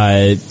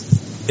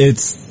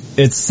 It's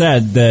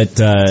said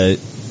that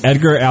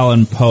Edgar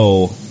Allan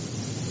Poe,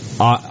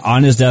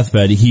 on his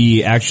deathbed,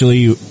 he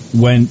actually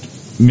went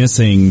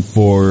missing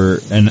for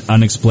an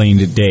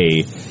unexplained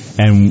day.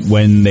 And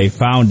when they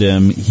found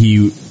him,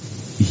 he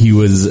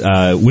was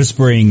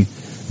whispering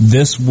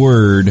this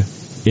word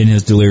in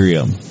his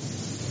delirium,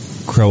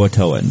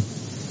 Croatoan.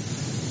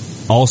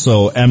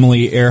 Also,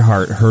 Emily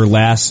Earhart, her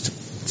last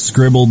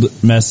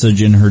scribbled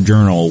message in her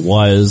journal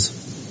was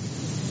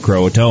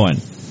Croatoan.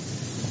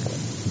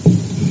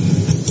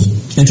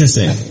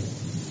 Interesting.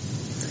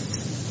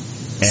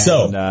 And,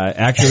 so,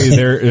 actually,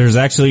 there's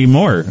actually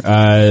more.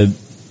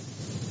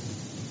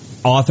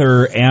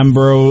 Author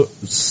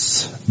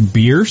Ambrose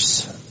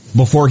Bierce,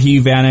 before he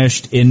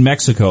vanished in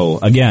Mexico,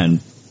 again,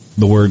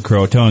 the word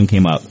Croatoan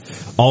came up.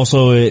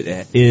 Also,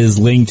 it is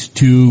linked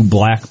to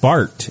Black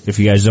Bart. If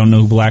you guys don't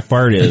know who Black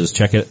Bart is,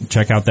 check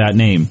out that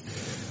name.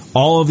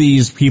 All of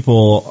these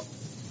people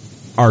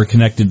are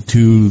connected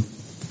to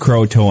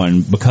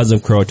Croatoan because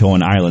of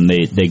Croatoan Island.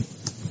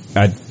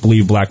 I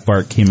believe Black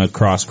Bart came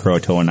across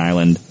Croatoan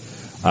Island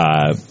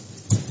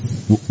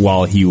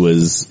while he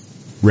was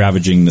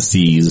ravaging the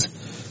seas.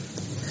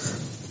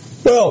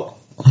 Well,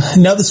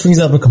 now this brings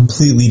up a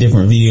completely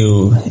different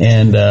view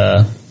and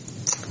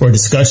or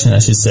discussion, I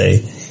should say,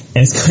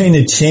 and it's going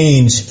to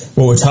change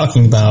what we're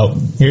talking about.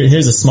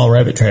 Here's a small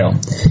rabbit trail.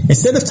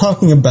 Instead of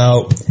talking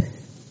about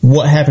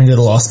what happened to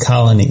the lost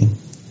colony,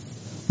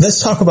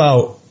 let's talk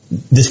about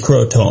this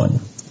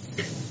Croatoan.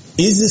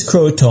 Is this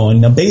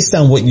Croatoan, now based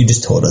on what you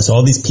just told us,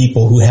 all these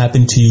people who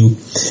happen to,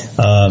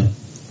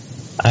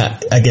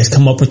 I guess,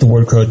 come up with the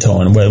word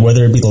Croatoan,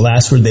 whether it be the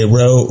last word they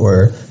wrote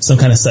or some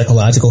kind of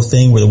psychological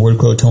thing where the word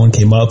Croatoan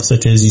came up,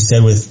 such as you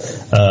said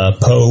with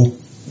Poe,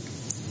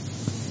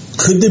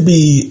 could there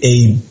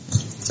be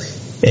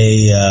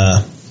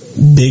a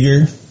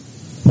bigger,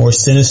 more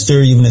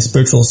sinister, even a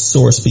spiritual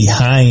source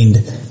behind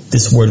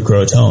this word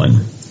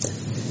Croatoan?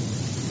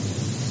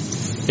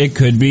 It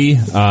could be.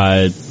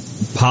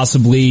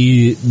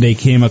 Possibly they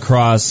came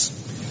across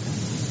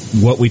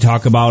what we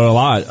talk about a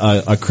lot,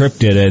 a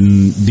cryptid,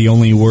 and the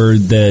only word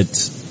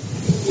that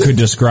could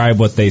describe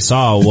what they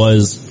saw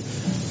was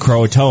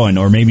Croatoan,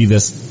 or maybe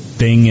this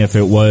thing, if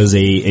it was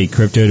a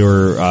cryptid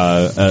or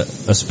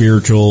a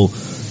spiritual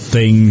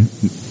thing,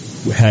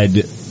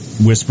 had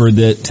whispered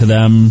it to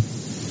them.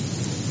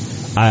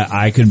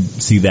 I could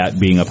see that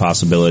being a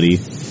possibility.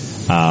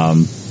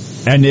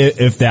 And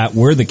if that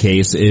were the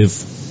case,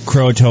 if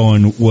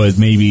Croatoan was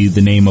maybe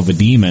the name of a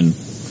demon,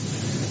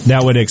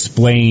 that would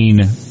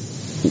explain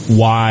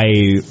why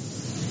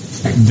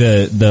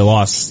the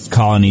lost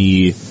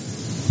colony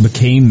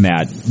became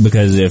that,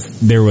 because if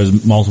there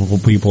was multiple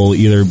people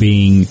either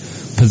being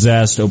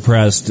possessed,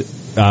 oppressed,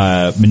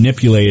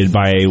 manipulated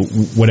by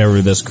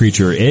whatever this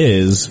creature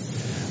is,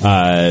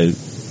 and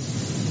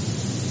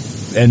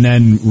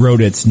then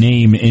wrote its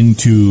name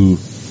into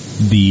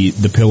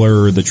the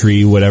pillar or the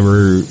tree,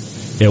 whatever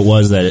it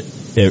was that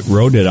it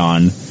wrote it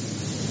on,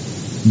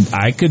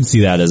 I could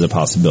see that as a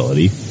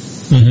possibility.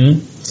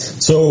 Mm-hmm.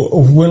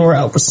 So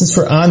since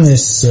we're on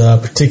this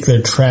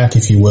particular track,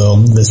 if you will,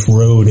 this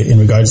road in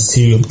regards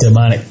to a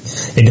demonic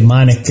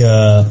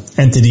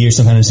entity or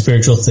some kind of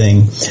spiritual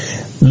thing,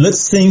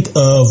 let's think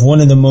of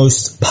one of the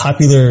most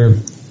popular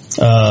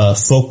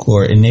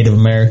folklore in Native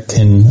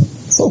American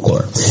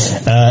folklore,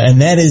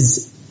 and that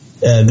is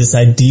this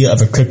idea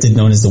of a cryptid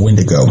known as the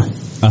Wendigo.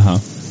 Uh-huh.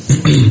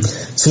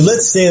 So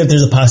let's say that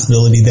there's a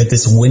possibility that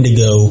this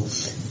Wendigo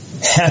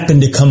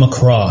happened to come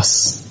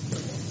across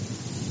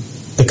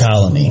the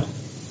colony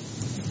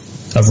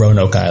of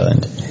Roanoke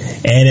Island,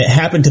 and it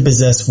happened to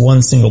possess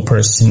one single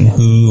person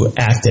who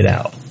acted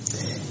out.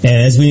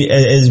 And as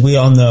we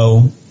all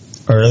know,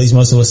 or at least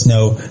most of us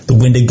know, the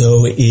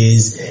Wendigo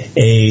is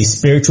a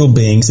spiritual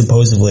being,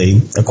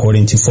 supposedly,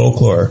 according to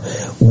folklore,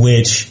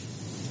 which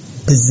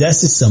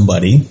possesses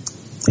somebody,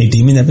 a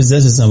demon that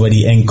possesses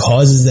somebody, and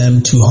causes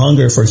them to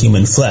hunger for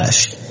human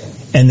flesh.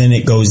 And then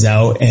it goes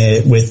out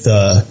with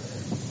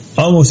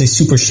almost a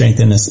super strength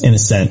in a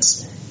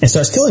sense, and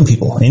starts killing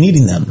people and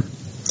eating them.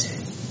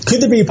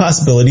 Could there be a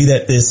possibility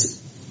that this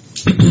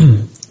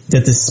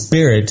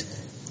spirit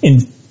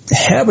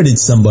inhabited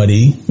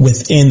somebody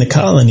within the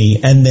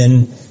colony, and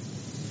then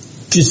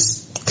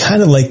just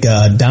kind of like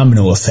a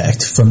domino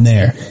effect from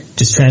there,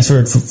 just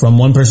transferred from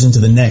one person to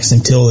the next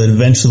until it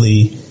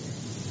eventually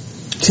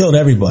killed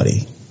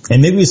everybody?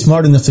 And maybe was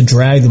smart enough to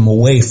drag them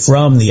away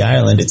from the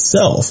island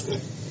itself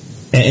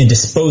and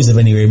dispose of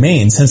any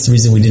remains. Hence the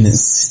reason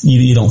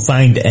you don't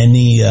find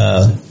any,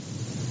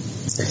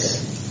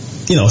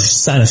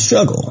 sign of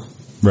struggle.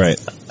 Right.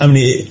 I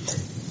mean,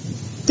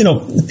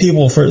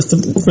 people, for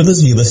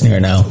those of you listening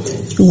right now,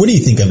 what do you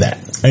think of that?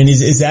 I mean,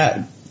 is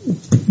that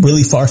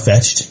really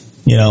far-fetched?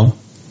 I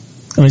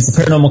mean, it's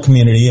the paranormal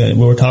community.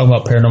 We're talking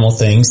about paranormal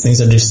things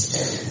that are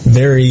just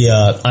very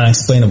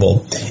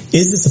unexplainable.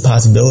 Is this a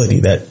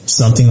possibility that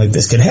something like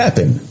this could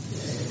happen?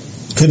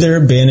 Could there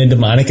have been a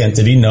demonic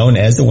entity known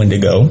as the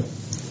Wendigo?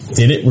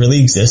 Did it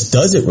really exist?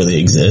 Does it really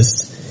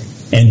exist?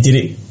 And did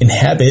it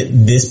inhabit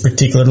this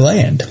particular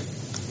land?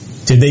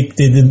 Did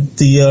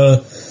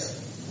the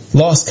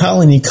lost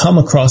colony come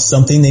across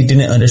something they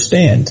didn't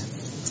understand?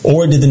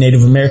 Or did the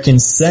Native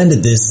Americans send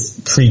this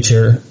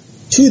creature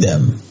to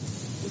them.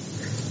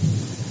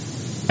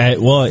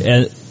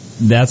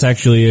 That's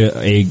actually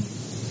a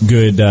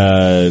good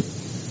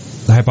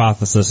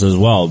hypothesis as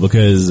well,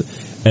 because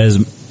as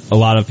a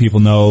lot of people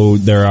know,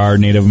 there are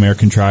Native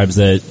American tribes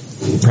that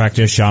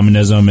practice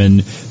shamanism,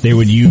 and they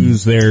would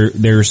use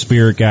their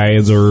spirit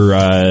guides or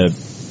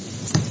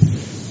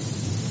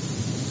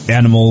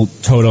animal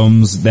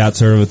totems, that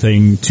sort of a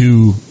thing,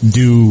 to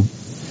do,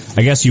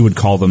 I guess you would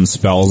call them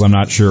spells, I'm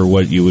not sure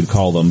what you would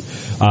call them,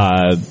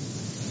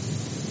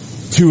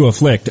 to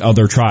afflict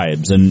other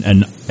tribes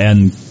and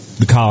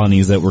the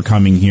colonies that were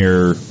coming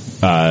here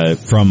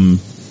from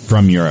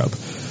Europe.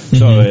 Mm-hmm.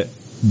 So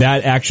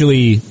that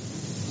actually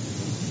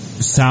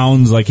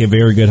sounds like a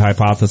very good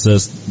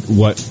hypothesis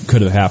what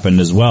could have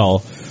happened as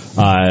well.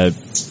 I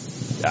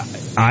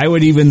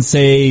would even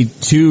say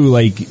too,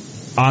 like,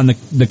 on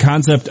the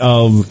concept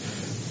of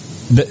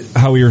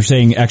how we were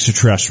saying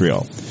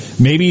extraterrestrial.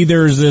 Maybe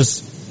there's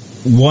this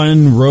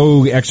one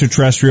rogue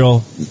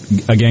extraterrestrial.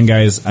 Again,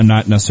 guys, I'm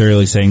not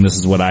necessarily saying this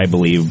is what I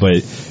believe, but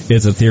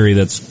it's a theory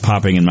that's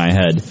popping in my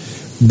head,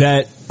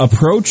 that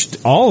approached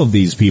all of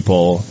these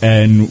people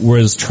and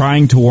was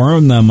trying to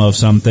warn them of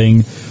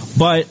something.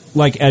 But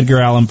like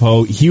Edgar Allan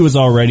Poe, he was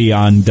already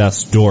on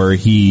death's door.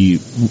 He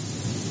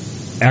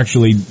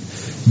actually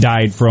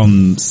died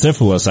from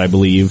syphilis, I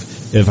believe,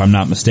 if I'm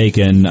not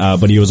mistaken,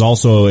 but he was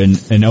also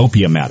an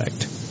opium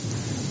addict,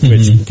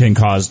 which can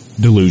cause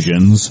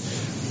delusions,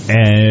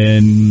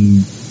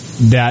 and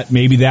that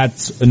maybe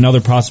that's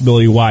another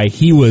possibility why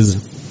he was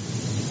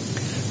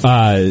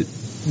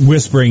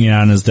whispering it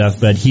on his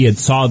deathbed. He had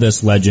saw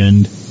this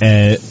legend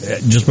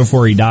just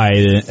before he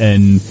died,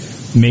 and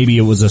maybe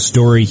it was a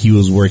story he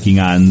was working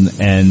on,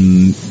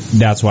 and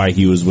that's why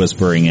he was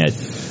whispering it.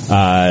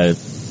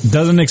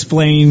 Doesn't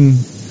explain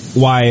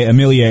why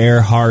Amelia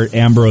Earhart,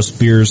 Ambrose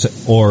Bierce,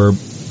 or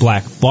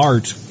Black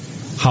Bart,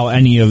 how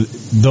any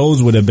of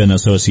those would have been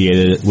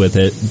associated with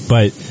it,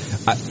 but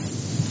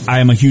I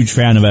am a huge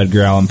fan of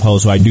Edgar Allan Poe,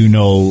 so I do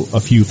know a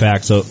few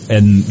facts,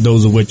 and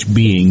those of which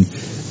being,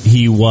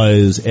 he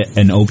was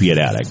an opiate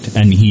addict,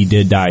 and he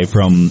did die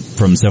from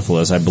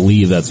syphilis. I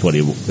believe that's what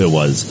it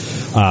was.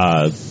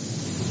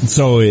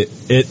 So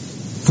it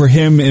for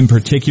him in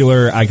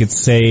particular, I could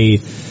say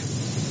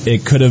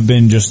it could have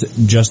been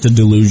just a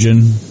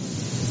delusion,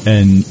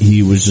 and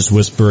he was just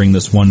whispering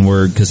this one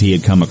word because he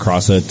had come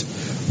across it.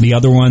 The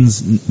other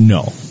ones,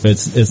 no,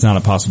 it's not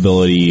a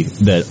possibility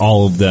that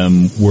all of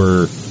them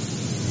were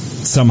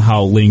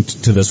somehow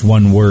linked to this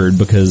one word,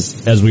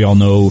 because as we all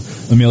know,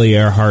 Amelia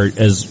Earhart,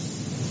 as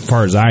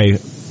far as I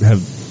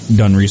have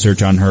done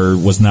research on her,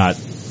 was not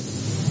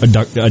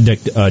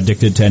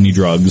addicted to any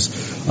drugs.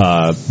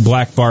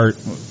 Black Bart,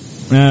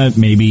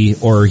 maybe,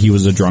 or he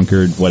was a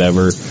drunkard,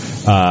 whatever.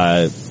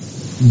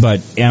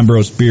 But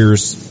Ambrose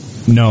Bierce,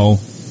 no,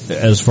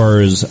 as far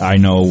as I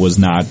know, was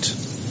not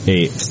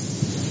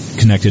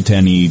connected to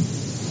any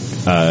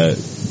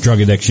drug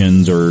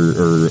addictions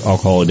or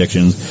alcohol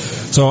addictions.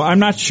 So I'm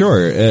not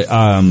sure.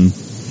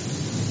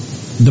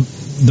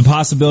 The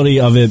possibility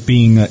of it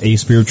being a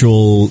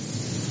spiritual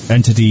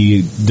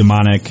entity,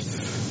 demonic,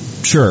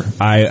 sure,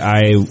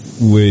 I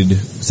would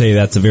say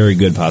that's a very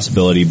good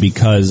possibility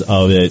because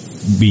of it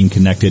being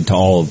connected to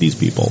all of these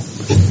people.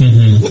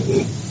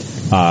 Mm-hmm.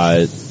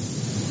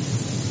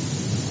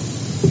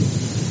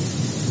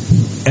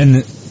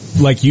 And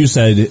like you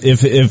said,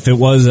 if it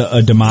was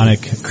a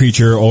demonic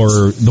creature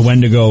or the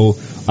Wendigo,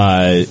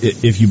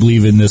 if you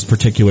believe in this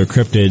particular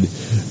cryptid,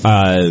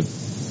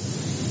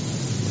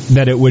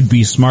 that it would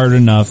be smart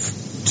enough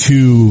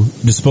to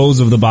dispose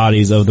of the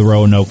bodies of the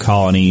Roanoke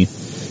colony.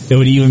 It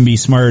would even be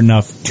smart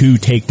enough to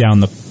take down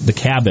the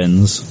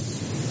cabins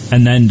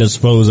and then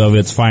dispose of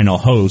its final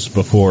host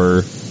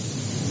before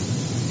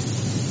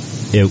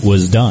it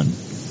was done.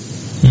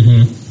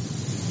 Mm-hmm.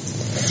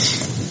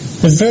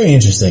 It's very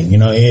interesting. You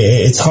know,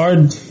 it's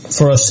hard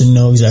for us to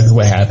know exactly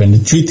what happened.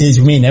 The truth is,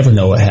 we may never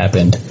know what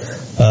happened.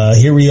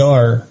 Here we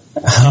are,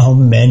 how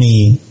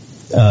many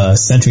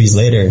centuries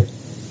later,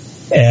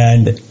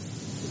 and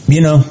you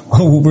know,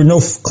 we're no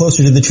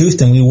closer to the truth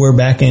than we were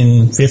back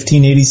in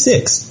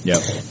 1586.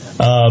 Yep.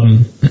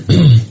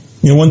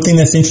 You know, one thing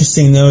that's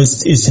interesting though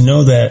is to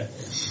know that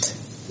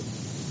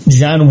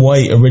John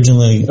White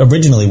originally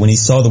when he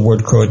saw the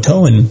word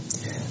Croatoan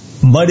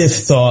might have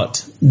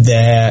thought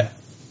that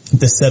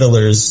the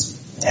settlers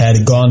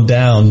had gone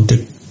down to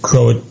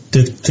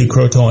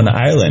Croatoan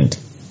Island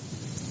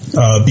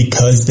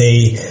because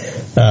they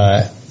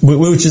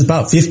which is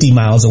about 50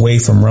 miles away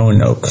from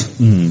Roanoke.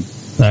 Mm.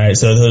 All right,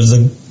 so there's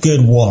a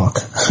good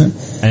walk. And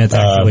it's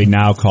actually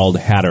now called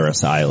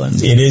Hatteras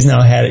Island. It is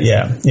now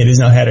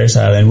Hatteras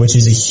Island, which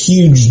is a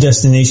huge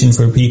destination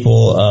for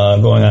people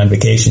going on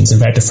vacations. In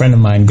fact, a friend of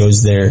mine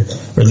goes there,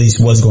 or at least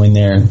was going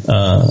there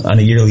on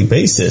a yearly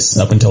basis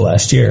up until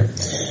last year.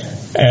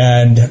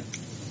 And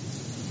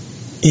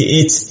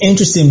it's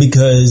interesting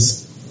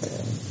because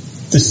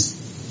the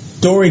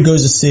story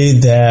goes to say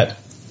that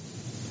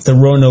the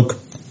Roanoke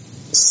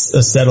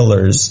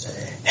settlers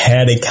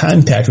had a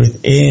contact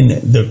within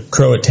the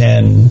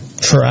Croatan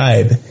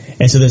tribe,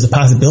 And so there's a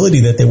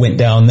possibility that they went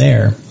down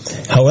there.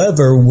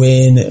 However,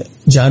 when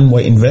John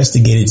White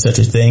investigated such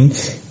a thing,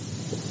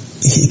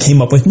 he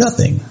came up with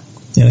nothing.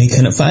 He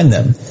couldn't find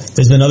them.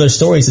 There's been other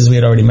stories, as we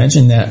had already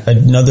mentioned, that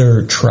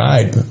another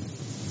tribe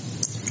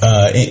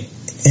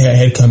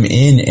had come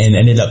in and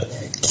ended up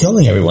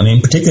killing everyone,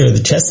 in particular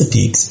the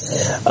Chesapeakes,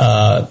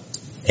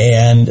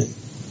 and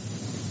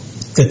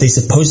that they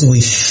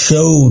supposedly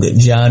showed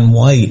John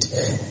White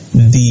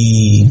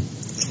the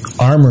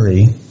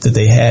armory that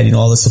they had,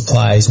 all the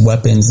supplies,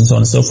 weapons, and so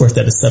on and so forth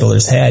that the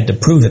settlers had to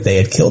prove that they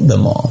had killed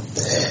them all.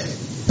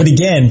 But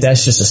again,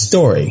 that's just a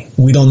story.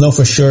 We don't know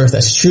for sure if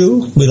that's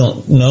true. We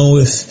don't know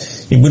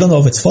if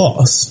it's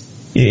false.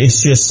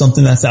 It's just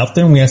something that's out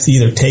there, and we have to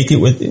either take it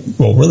with,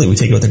 we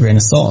take it with a grain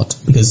of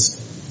salt, because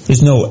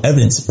there's no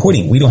evidence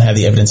supporting. We don't have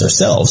the evidence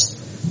ourselves.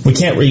 We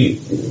can't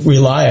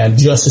rely on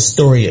just a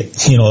story,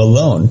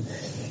 alone.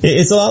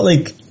 It's a lot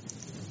like,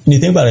 when you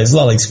think about it, it's a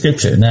lot like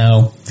Scripture.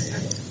 Now,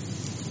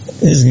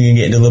 this is going to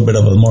get into a little bit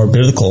of a more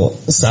biblical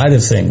side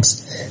of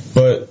things,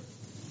 but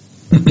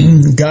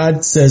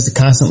God says to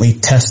constantly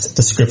test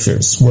the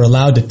Scriptures. We're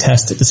allowed to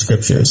test the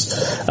Scriptures.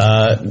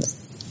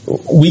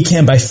 We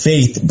can, by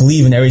faith,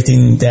 believe in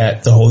everything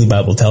that the Holy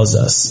Bible tells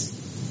us.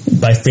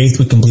 By faith,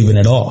 we can believe in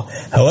it all.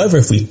 However,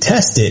 if we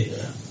test it,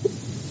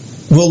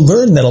 we'll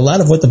learn that a lot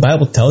of what the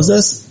Bible tells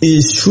us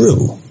is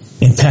true.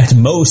 In fact,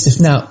 most, if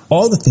not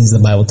all, the things the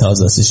Bible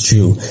tells us is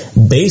true,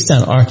 based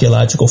on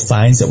archaeological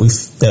finds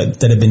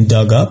that have been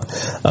dug up,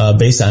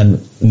 based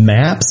on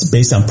maps,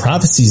 based on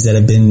prophecies that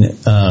have been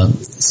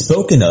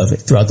spoken of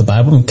throughout the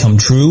Bible and come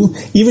true.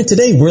 Even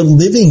today, we're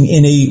living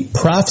in a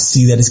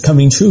prophecy that is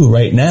coming true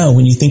right now.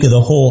 When you think of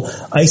the whole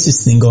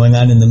ISIS thing going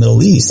on in the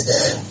Middle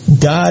East,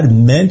 God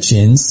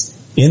mentions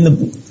in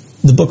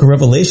the book of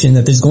Revelation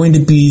that there's going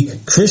to be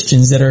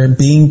Christians that are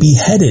being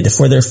beheaded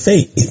for their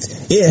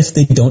faith if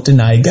they don't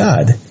deny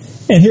God.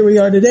 And here we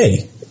are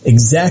today.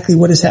 Exactly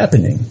what is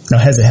happening. Now,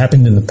 has it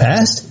happened in the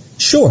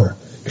past? Sure.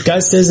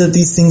 God says that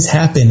these things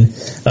happen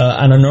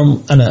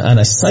on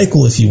a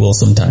cycle, if you will,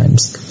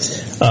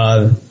 sometimes.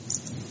 And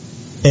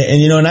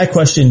I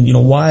question,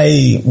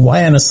 why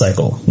on a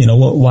cycle?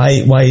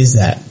 Why is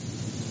that?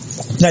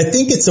 And I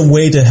think it's a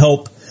way to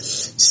help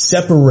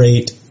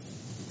separate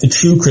the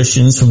true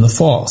Christians from the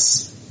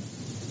false.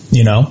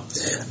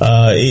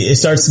 It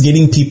starts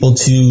getting people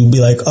to be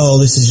like, oh,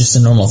 this is just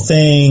a normal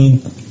thing.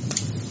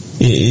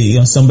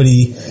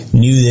 Somebody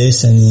knew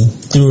this and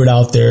threw it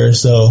out there,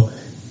 so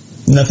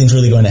nothing's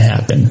really going to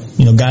happen.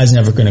 God's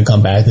never going to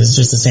come back. It's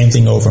just the same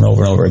thing over and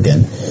over and over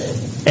again.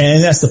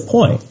 And that's the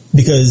point,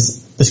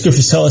 because the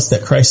Scriptures tell us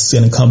that Christ is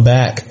going to come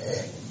back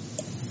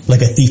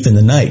like a thief in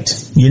the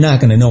night. You're not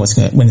going to know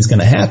when it's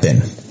going to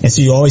happen. And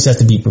so you always have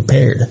to be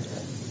prepared.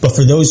 But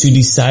for those who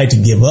decide to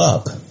give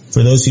up,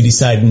 for those who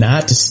decide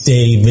not to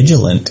stay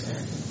vigilant,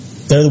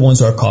 they're the ones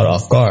who are caught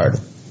off guard.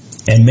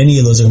 And many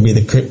of those are going to be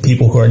the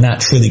people who are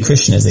not truly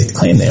Christian as they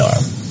claim they are.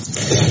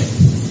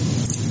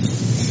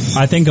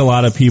 I think a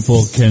lot of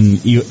people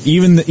can,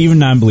 even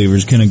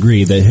non-believers can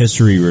agree that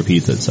history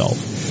repeats itself.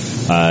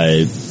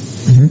 I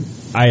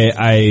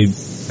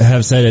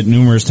have said it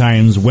numerous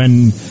times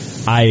when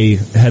I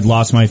had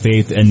lost my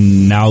faith,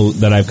 and now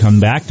that I've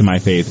come back to my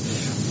faith,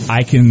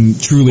 I can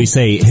truly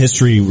say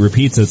history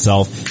repeats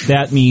itself.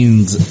 That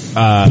means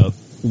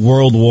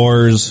world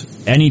wars,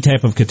 any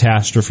type of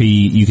catastrophe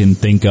you can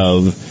think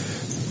of,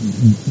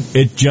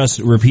 it just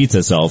repeats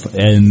itself,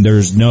 and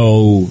there's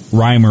no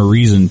rhyme or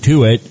reason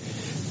to it.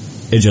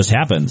 It just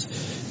happens.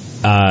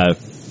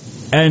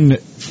 And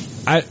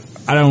I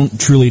don't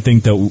truly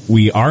think that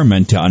we are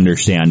meant to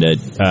understand it.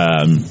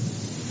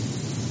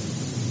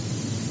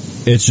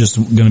 It's just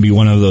going to be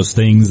one of those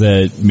things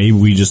that maybe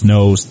we just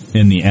know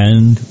in the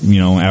end,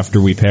 after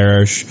we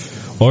perish.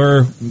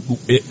 Or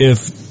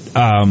if,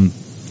 I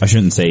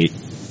shouldn't say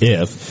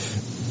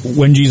if,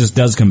 when Jesus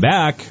does come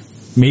back,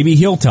 maybe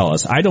he'll tell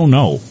us. I don't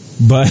know.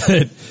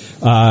 But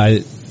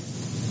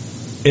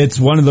it's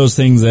one of those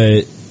things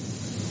that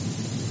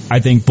I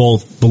think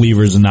both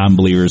believers and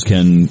non-believers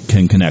can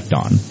connect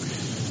on.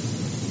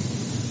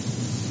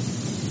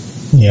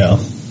 Yeah.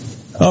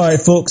 All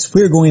right, folks,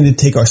 we're going to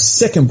take our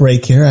second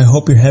break here. I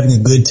hope you're having a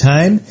good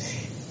time.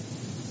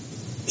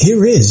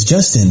 Here is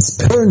Justin's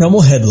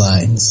Paranormal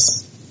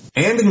Headlines.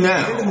 And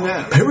now,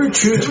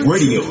 Paratruth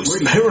Radio's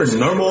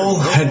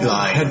Paranormal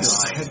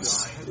Headlines.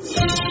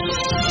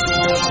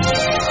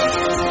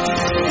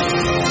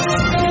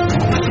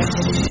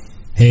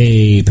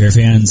 Hey, Pair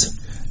fans.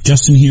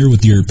 Justin here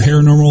with your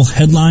Paranormal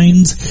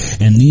Headlines,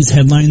 and these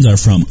headlines are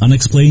from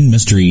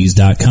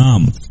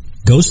unexplainedmysteries.com.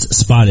 Ghost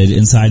spotted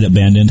inside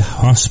abandoned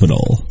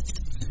hospital.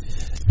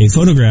 A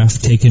photograph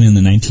taken in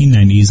the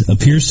 1990s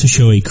appears to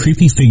show a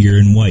creepy figure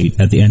in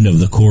white at the end of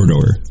the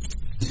corridor.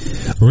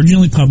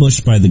 Originally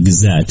published by the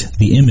Gazette,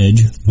 the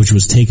image, which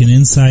was taken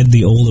inside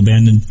the old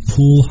abandoned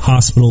Pool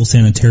Hospital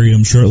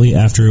Sanitarium shortly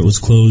after it was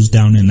closed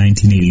down in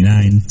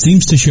 1989,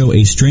 seems to show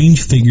a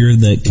strange figure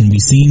that can be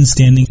seen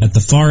standing at the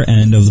far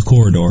end of the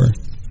corridor.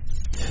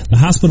 The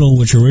hospital,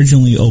 which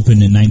originally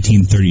opened in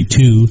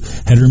 1932,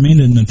 had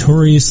remained a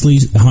notoriously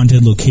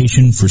haunted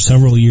location for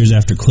several years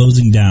after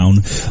closing down,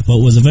 but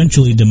was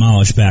eventually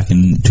demolished back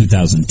in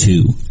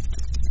 2002.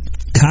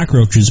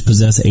 Cockroaches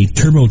possess a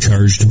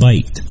turbocharged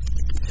bite.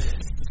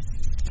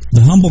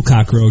 The humble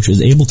cockroach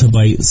is able to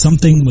bite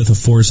something with a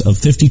force of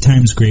 50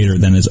 times greater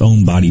than its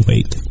own body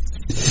weight.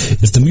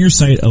 If the mere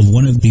sight of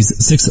one of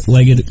these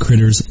six-legged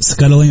critters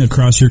scuttling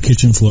across your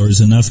kitchen floor is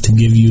enough to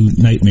give you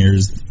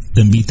nightmares,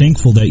 then be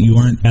thankful that you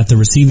aren't at the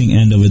receiving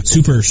end of its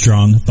super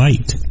strong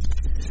bite.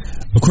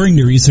 According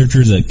to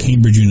researchers at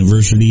Cambridge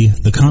University,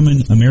 the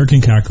common American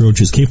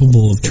cockroach is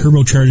capable of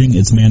turbocharging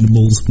its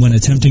mandibles when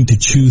attempting to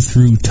chew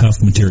through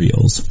tough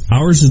materials.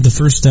 Ours is the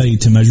first study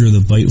to measure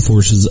the bite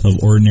forces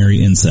of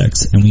ordinary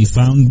insects, and we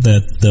found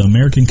that the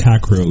American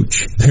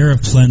cockroach,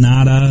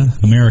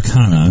 Paraplanata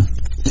americana,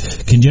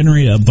 can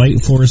generate a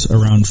bite force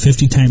around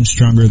 50 times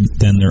stronger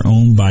than their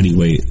own body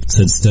weight,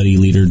 said study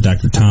leader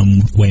Dr.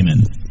 Tom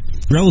Wayman.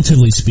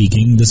 Relatively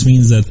speaking, this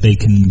means that they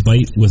can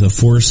bite with a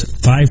force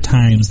 5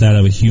 times that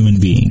of a human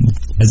being.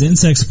 As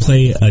insects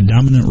play a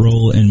dominant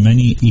role in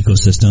many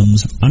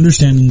ecosystems,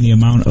 understanding the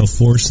amount of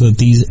force that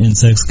these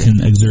insects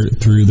can exert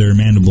through their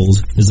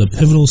mandibles is a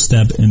pivotal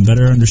step in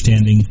better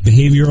understanding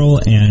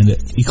behavioral and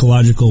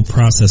ecological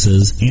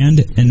processes and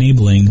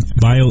enabling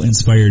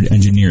bio-inspired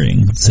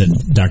engineering, said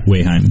Dr.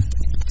 Wayheim.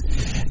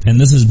 And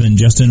this has been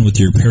Justin with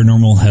your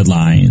Paranormal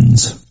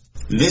Headlines.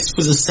 This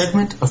was a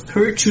segment of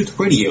Paratruth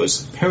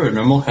Radio's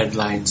Paranormal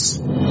Headlines.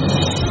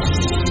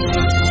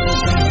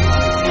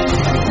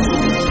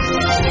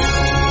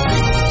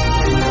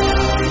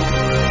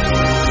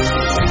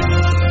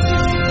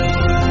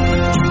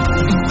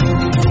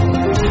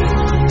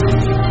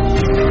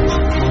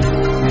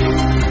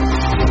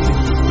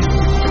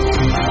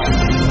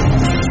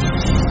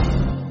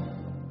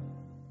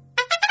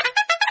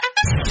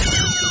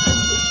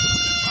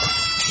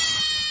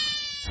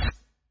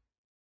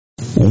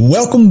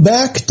 Welcome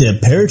back to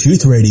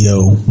Paratruth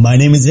Radio. My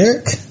name is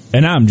Eric.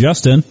 And I'm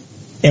Justin.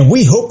 And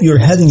we hope you're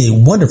having a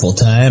wonderful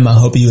time. I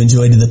hope you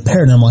enjoyed the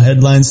paranormal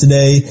headlines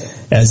today.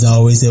 As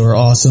always, they were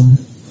awesome.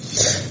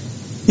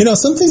 You know,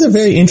 some things are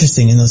very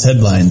interesting in those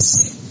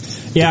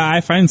headlines. Yeah,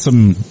 I find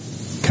some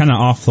kind of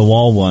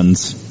off-the-wall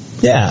ones.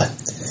 Yeah.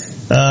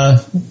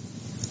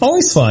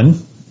 Always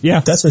fun. Yeah.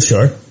 That's for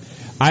sure.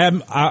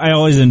 I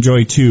always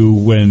enjoy, too,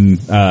 when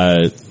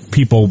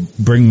people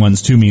bring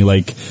ones to me,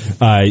 like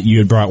you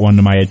had brought one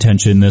to my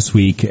attention this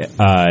week,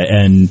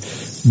 and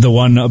the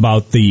one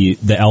about the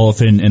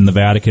elephant in the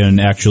Vatican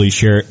actually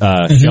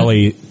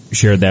Shelley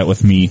shared that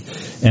with me,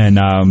 and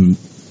I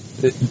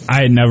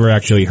had never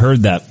actually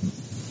heard that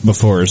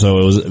before, so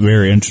it was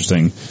very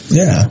interesting.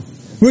 Yeah.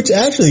 Which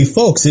actually,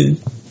 folks, we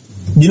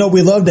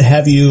love to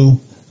have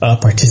you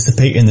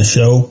participate in the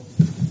show.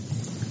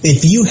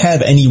 If you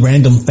have any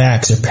random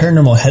facts or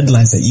paranormal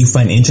headlines that you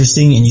find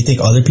interesting and you think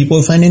other people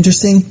would find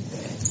interesting,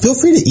 feel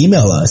free to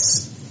email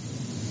us.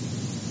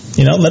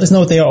 Let us know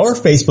what they are. Or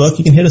Facebook.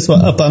 You can hit us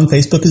up on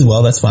Facebook as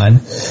well. That's fine.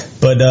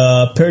 But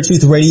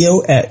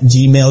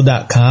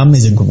paratruthradio@gmail.com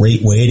is a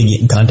great way to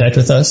get in contact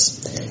with us.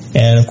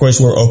 And, of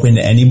course, we're open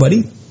to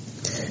anybody.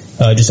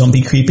 Just don't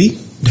be creepy.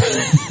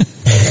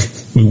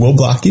 We will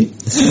block you.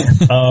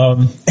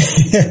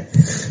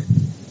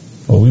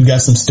 Well, we've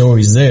got some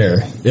stories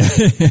there.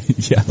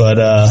 Yeah. But,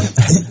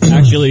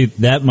 actually,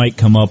 that might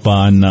come up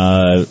on,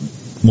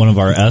 one of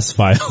our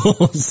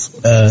S-files.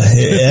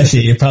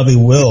 Actually, it probably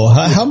will.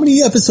 How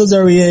many episodes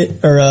are we in?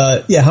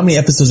 How many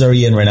episodes are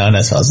we in right now on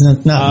S-files?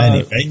 Not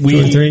many, right? We 2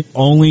 or 3?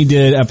 only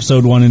did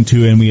episode 1 and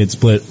 2, and we had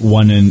split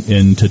one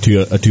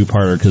into a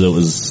two-parter because it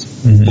was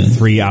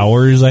 3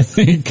 hours, I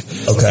think.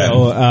 Okay.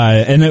 So,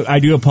 and I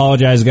do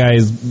apologize,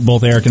 guys.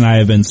 Both Eric and I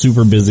have been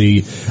super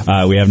busy.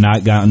 We have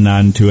not gotten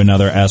on to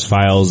another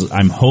S-Files.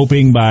 I'm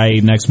hoping by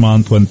next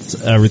month, once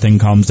everything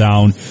calms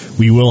down,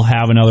 we will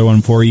have another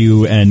one for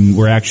you, and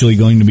we're actually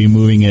going to be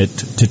moving it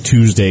to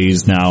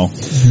Tuesdays now.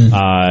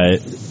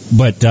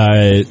 But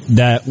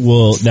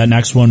that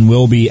next one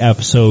will be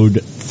episode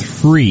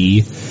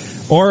 3,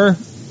 or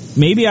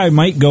maybe I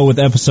might go with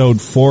episode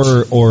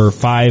 4 or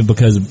 5,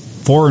 because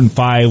 4 and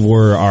 5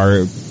 were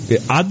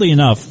oddly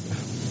enough,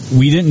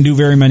 we didn't do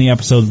very many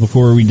episodes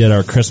before we did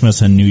our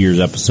Christmas and New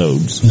Year's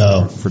episodes.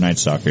 No. For Night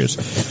Stalkers.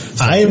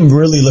 So, I am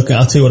really I'll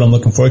tell you what I'm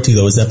looking forward to,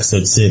 though, is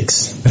episode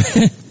 6.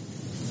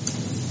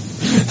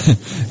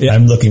 Yeah.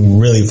 I'm looking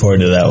really forward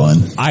to that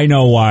one. I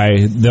know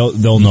why.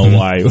 They'll know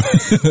why.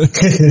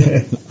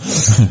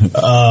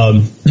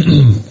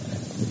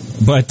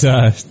 But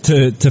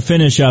to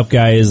finish up,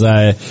 guys,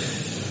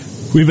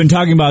 we've been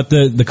talking about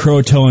the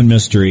Croatoan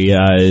mystery.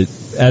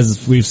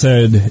 As we've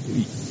said,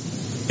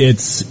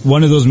 it's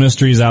one of those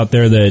mysteries out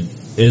there that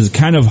is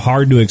kind of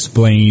hard to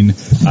explain.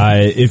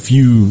 If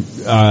you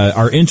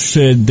are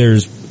interested,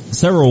 there's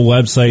several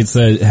websites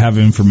that have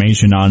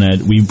information on it.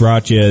 We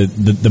brought you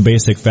the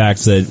basic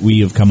facts that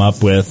we have come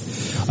up with.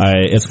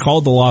 It's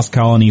called the Lost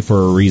Colony for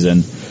a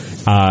reason.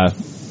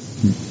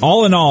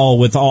 All in all,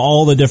 with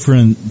all the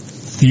different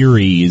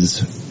theories,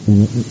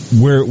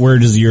 where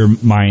does your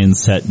mind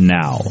set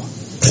now?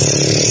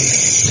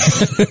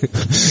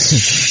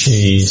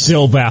 Jeez.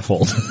 Still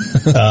baffled.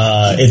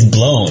 It's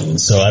blown,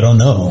 so I don't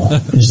know.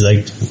 It's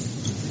like,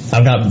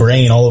 I've got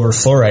brain all over the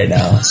floor right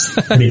now. It's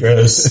pretty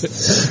gross.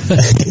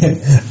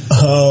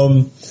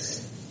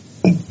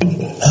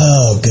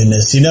 Oh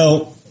goodness,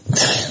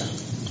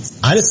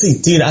 honestly,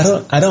 dude, I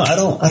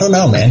don't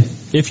know, man.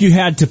 If you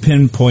had to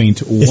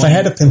pinpoint,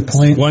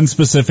 one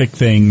specific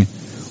thing,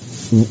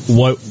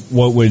 what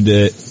would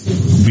it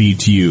be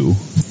to you?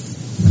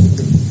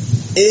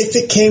 If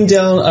it came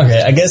down,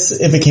 okay, I guess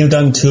if it came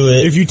down to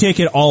it, if you take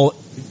it all,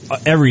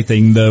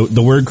 everything,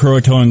 the word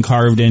Croatoan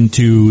carved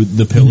into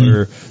the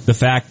pillar, the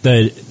fact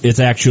that it's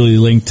actually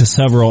linked to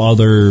several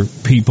other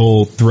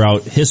people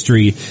throughout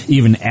history,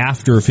 even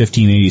after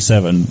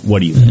 1587, what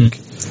do you think?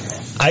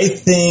 I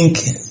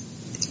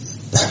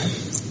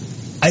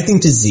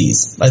think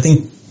disease. I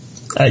think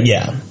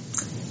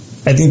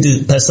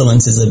the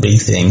pestilence is a big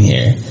thing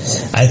here.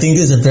 I think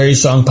there's a very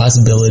strong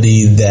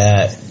possibility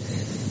that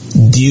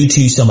due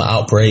to some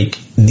outbreak,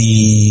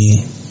 the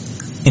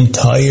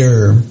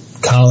entire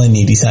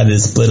colony decided to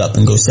split up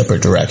and go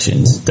separate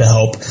directions to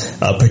help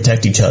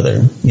protect each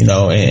other,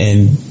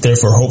 and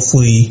therefore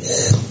hopefully,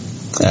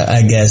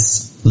 I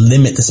guess,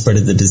 limit the spread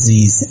of the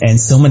disease. And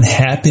someone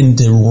happened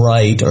to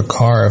write or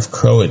carve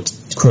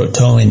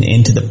Croatoan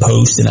into the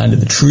post and onto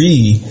the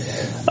tree,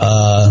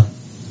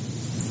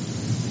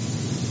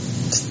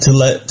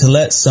 to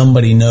let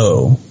somebody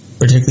know,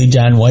 particularly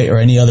John White or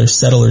any other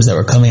settlers that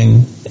were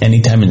coming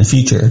anytime in the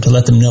future, to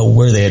let them know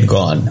where they had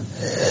gone.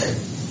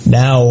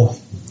 Now,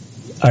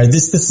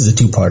 this is a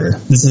two-parter.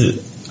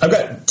 I've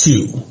got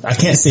two. I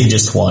can't say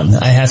just one.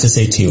 I have to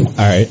say two. All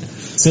right.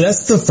 So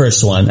that's the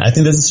first one. I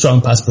think that's a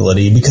strong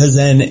possibility because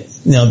then,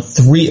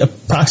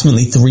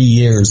 approximately 3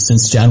 years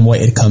since John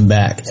White had come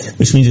back,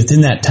 which means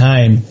within that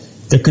time,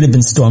 there could have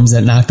been storms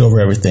that knocked over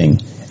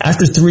everything.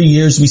 After 3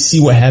 years, we see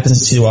what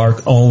happens to our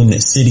own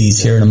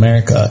cities here in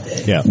America.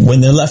 Yeah.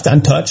 When they're left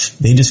untouched,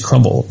 they just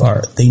crumble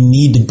apart. They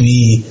need to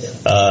be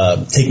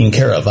taken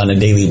care of on a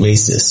daily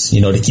basis,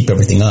 to keep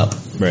everything up.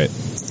 Right.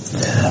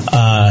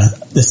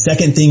 The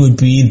second thing would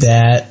be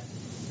that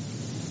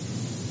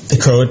the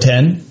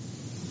Croatan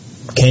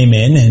came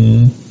in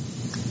and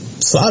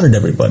slaughtered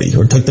everybody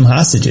or took them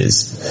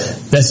hostages.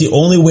 That's the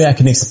only way I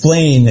can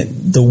explain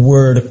the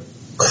word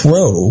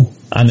crow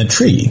on the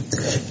tree.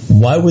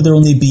 Why would there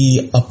only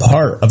be a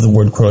part of the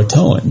word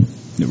Croatoan?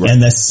 Right.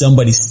 Unless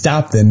somebody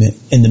stopped them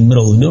in the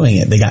middle of doing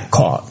it. They got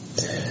caught.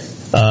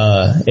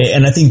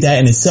 And I think that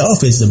in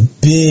itself is a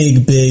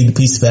big, big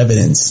piece of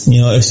evidence.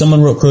 If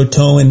someone wrote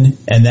Croatoan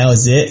and that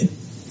was it,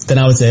 then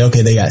I would say,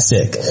 okay, they got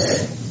sick.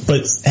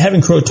 But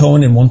having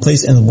Croatoan in one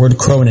place and the word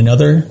crow in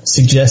another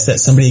suggests that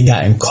somebody had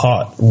gotten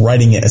caught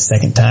writing it a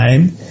second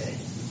time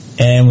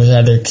and was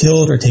either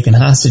killed or taken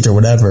hostage or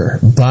whatever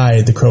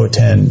by the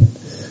Croatan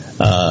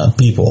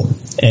people.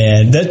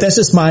 And that's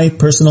just my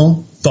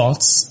personal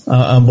thoughts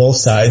on both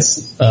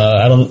sides.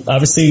 I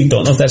obviously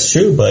don't know if that's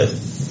true, but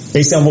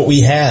based on what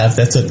we have,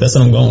 that's what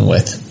I'm going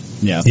with.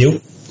 Yeah.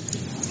 You?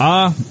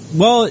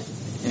 Well,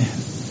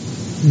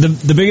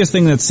 the biggest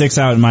thing that sticks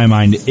out in my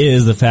mind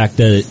is the fact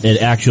that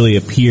it actually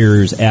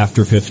appears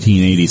after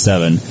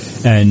 1587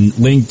 and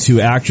linked to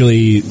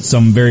actually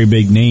some very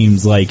big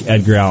names like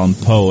Edgar Allan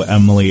Poe,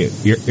 Emily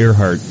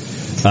Earhart,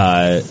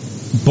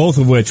 both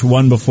of which,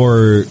 one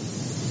before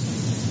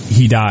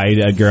he died,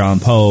 Edgar Allan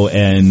Poe,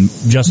 and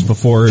just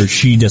before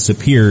she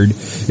disappeared.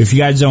 If you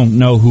guys don't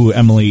know who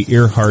Emily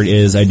Earhart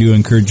is, I do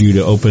encourage you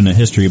to open a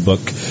history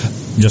book.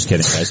 Just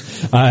kidding, guys.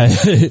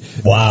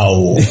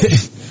 Wow.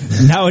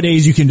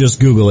 Nowadays you can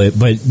just Google it,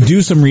 but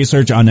do some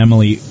research on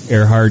Emily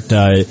Earhart.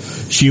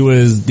 She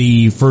was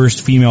the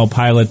first female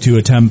pilot to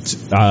attempt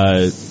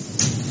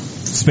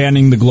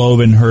spanning the globe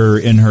in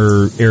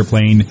her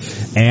airplane,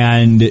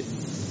 and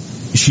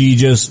she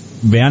just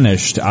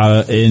vanished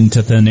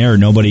into thin air.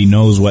 Nobody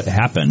knows what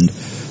happened.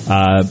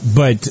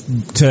 But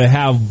to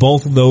have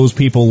both of those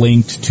people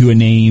linked to a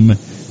name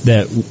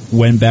that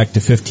went back to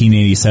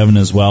 1587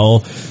 as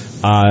well,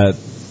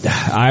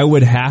 I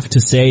would have to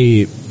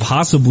say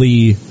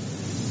possibly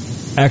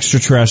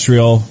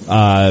extraterrestrial,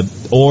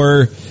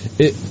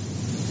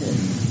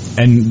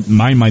 and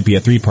mine might be a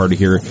three-parter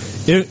here.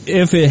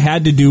 If it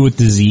had to do with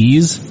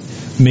disease,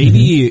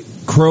 maybe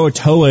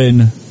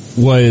Croatoan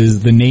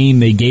was the name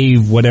they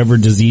gave whatever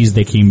disease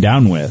they came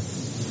down with.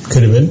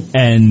 Could have been.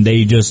 And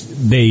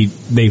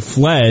they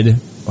fled,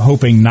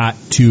 hoping not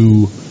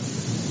to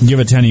give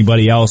it to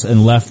anybody else,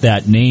 and left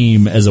that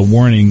name as a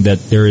warning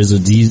that there is a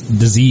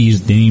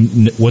disease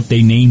named what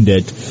they named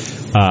it.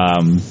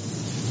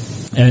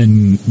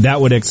 And that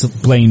would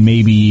explain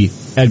maybe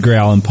Edgar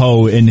Allan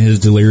Poe in his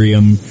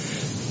delirium.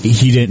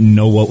 He didn't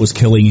know what was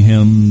killing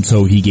him,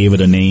 so he gave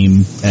it a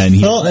name, and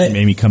he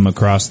made me come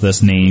across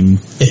this name.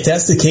 If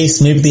that's the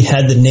case, maybe they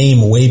had the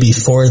name way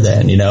before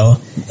then,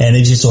 and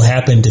it just so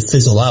happened to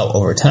fizzle out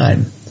over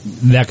time.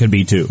 That could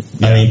be too.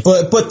 Yeah. I mean,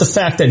 but the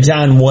fact that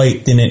John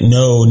White didn't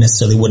know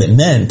necessarily what it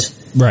meant,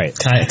 right,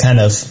 kind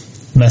of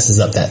messes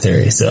up that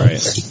theory. So, right.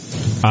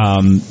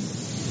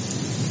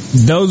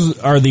 those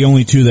are the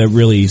only two that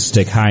really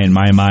stick high in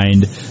my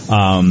mind.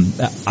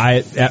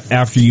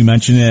 After you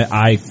mention it,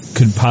 I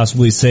could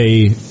possibly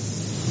say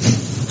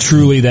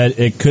truly that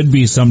it could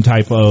be some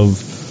type of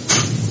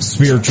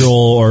spiritual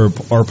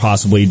or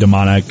possibly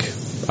demonic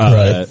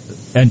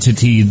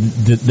entity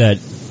that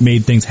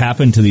made things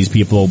happen to these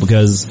people,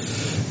 because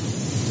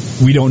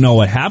we don't know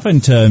what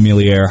happened to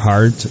Amelia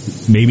Earhart.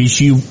 Maybe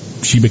she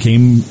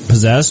became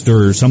possessed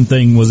or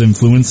something was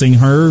influencing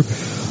her,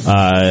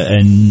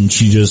 and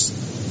she just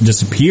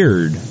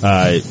disappeared.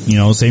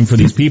 Same for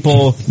these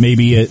people.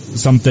 Maybe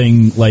it's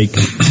something like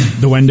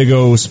the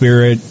Wendigo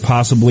spirit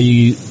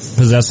possibly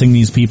possessing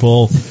these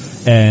people,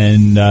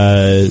 and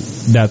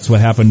that's what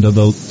happened to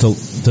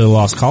the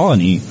Lost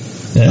Colony.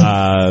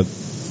 Yeah.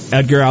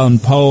 Edgar Allan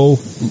Poe,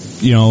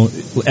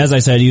 as I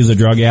said, he was a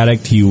drug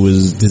addict. He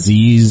was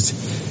diseased.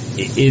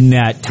 In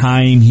that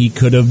time, he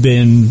could have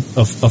been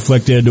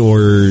afflicted,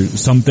 or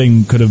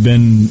something could have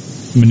been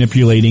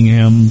manipulating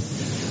him.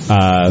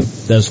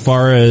 As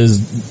far as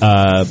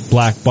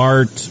Black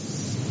Bart,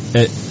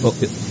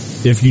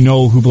 if you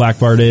know who Black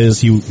Bart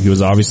is, he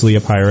was obviously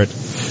a pirate,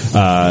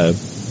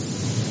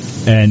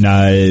 and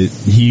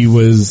he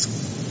was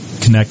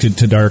connected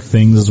to dark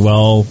things as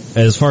well.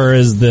 As far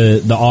as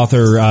the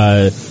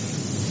author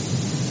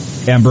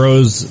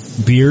Ambrose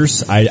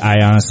Bierce,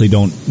 I honestly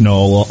don't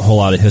know a whole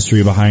lot of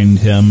history behind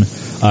him,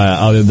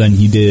 other than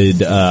he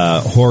did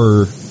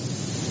horror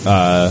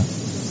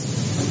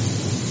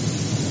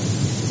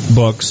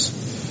books.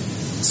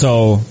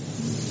 So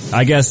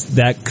I guess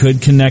that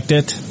could connect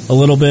it a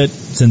little bit,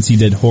 since he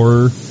did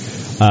horror.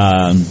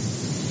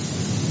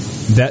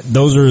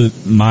 Those are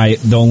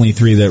the only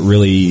three that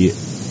really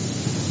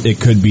it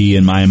could be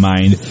in my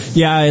mind.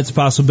 Yeah, it's a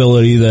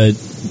possibility that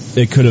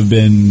it could have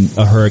been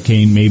a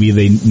hurricane. Maybe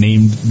they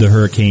named the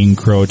hurricane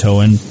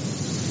Croatoan,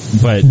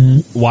 but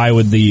why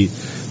would the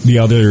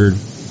other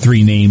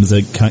three names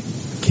that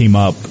came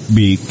up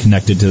be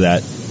connected to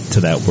that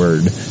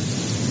word?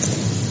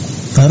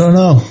 I don't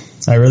know.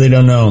 I really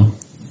don't know.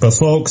 But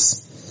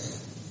folks,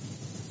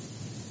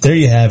 there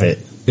you have it.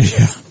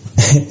 Yeah.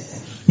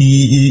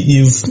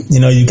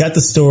 You've got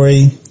the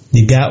story.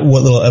 You've got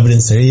what little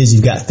evidence there is.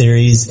 You've got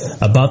theories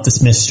about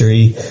this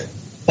mystery,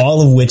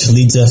 all of which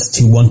leads us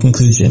to one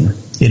conclusion.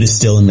 It is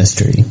still a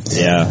mystery.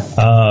 Yeah.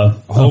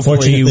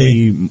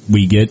 Hopefully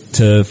we get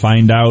to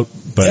find out,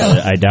 but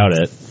yeah. I doubt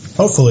it.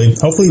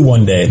 Hopefully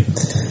one day.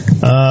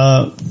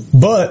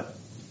 But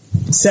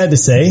sad to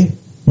say,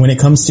 when it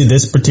comes to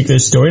this particular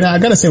story, now I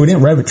gotta say we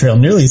didn't rabbit trail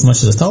nearly as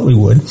much as I thought we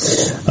would.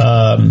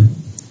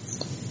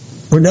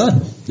 We're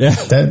done. Yeah.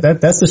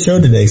 That's the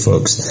show today,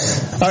 folks.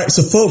 All right.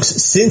 So folks,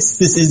 since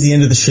this is the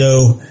end of the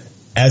show,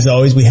 as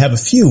always, we have a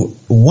few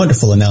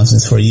wonderful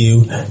announcements for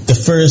you. The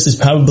first is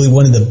probably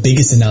one of the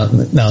biggest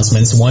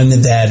announcements, one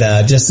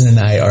that Justin and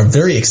I are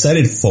very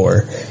excited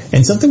for,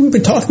 and something we've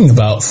been talking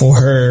about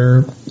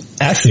for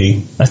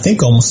actually, I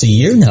think almost a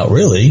year now,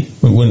 really,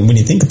 when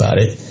you think about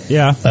it.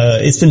 Yeah.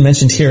 It's been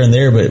mentioned here and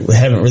there, but we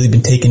haven't really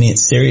been taking it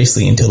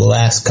seriously until the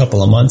last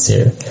couple of months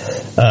here.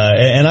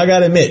 And I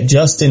gotta admit,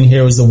 Justin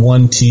here was the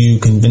one to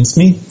convince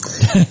me.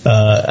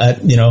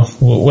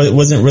 It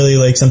wasn't really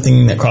like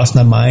something that crossed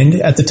my mind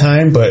at the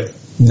time, but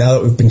now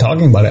that we've been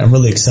talking about it, I'm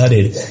really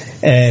excited.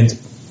 And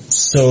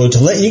so to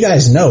let you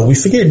guys know, we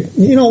figured,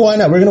 why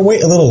not? We're gonna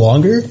wait a little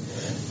longer,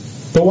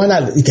 but why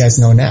not let you guys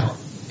know now?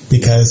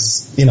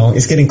 Because,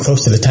 it's getting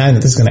close to the time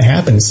that this is going to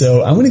happen.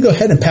 So I'm going to go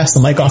ahead and pass the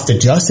mic off to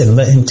Justin and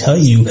let him tell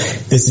you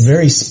this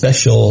very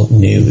special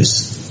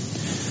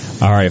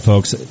news. All right,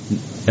 folks.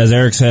 As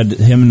Eric said,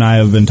 him and I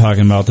have been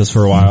talking about this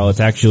for a while.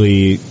 It's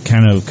actually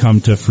kind of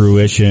come to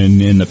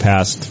fruition in the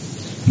past,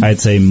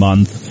 I'd say,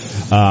 month.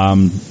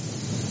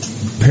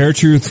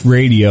 Paratruth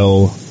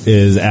Radio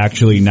is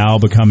actually now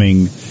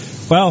becoming,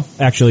 we're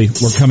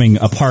coming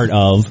a part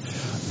of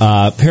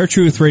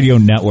Paratruth Radio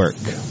Network.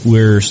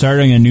 We're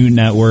starting a new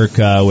network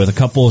with a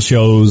couple of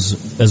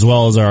shows as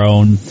well as our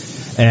own,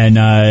 and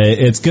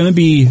it's going to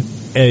be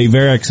a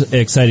very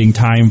exciting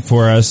time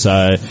for us.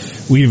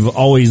 We've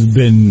always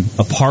been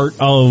a part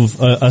of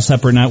a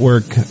separate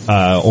network,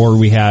 or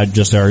we had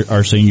just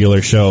our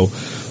singular show.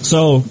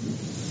 So,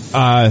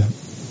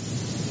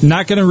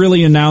 not going to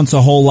really announce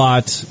a whole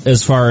lot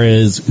as far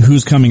as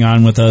who's coming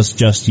on with us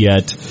just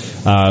yet,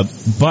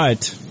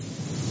 but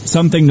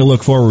something to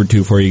look forward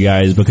to for you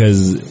guys,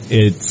 because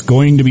it's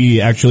going to be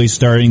actually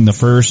starting the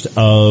first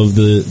of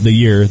the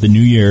year, the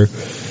new year,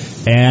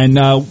 and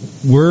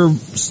we're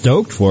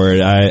stoked for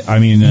it. I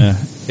mean,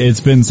 it's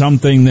been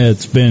something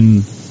that's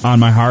been on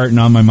my heart and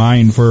on my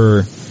mind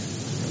for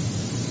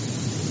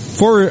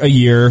a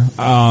year,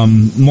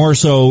 more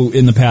so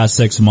in the past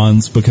 6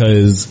 months,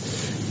 because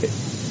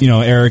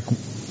Eric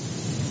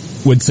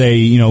would say,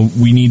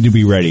 we need to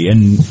be ready,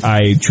 and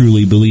I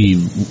truly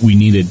believe we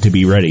needed to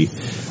be ready.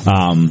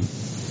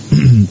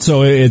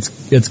 So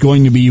it's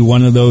going to be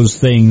one of those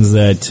things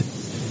that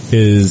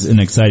is an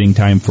exciting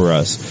time for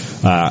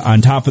us.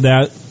 On top of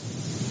that,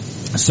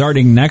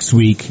 starting next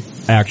week,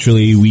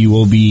 actually, we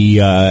will be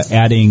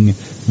adding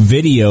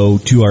video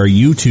to our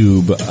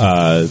YouTube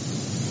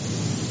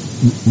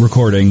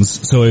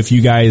recordings. So if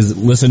you guys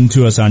listen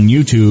to us on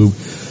YouTube,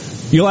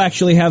 you'll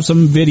actually have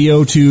some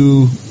video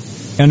to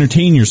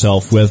entertain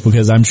yourself with,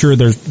 because I'm sure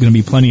there's going to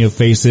be plenty of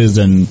faces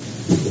and,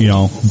 you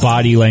know,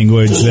 body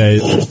language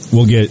that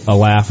will get a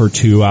laugh or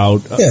two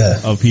out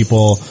of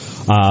people.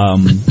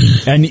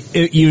 And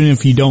even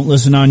if you don't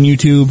listen on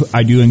YouTube,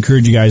 I do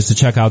encourage you guys to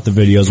check out the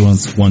videos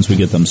once we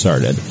get them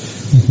started.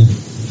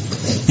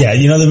 Yeah,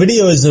 you know, the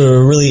video is a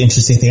really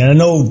interesting thing. And I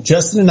know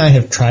Justin and I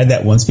have tried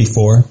that once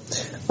before,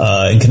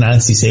 and can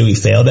honestly say we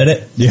failed at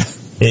it. Yeah.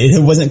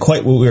 It wasn't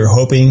quite what we were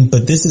hoping,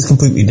 but this is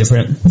completely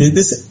different.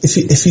 This,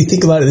 if you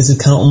think about it, this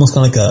is almost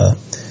like a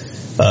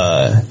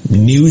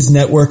news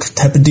network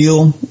type of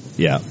deal.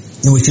 Yeah.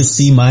 In which you'll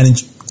see mine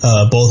and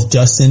both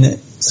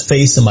Justin's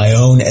face and my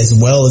own, as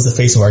well as the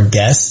face of our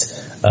guest,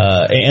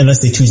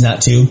 unless they choose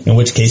not to, in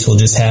which case we'll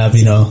just have,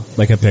 you know,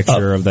 like a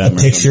picture of them. A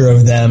picture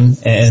of them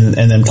and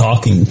them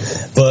talking.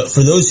 But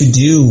for those who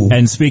do...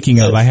 And speaking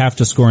of, I have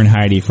to scorn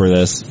Heidi for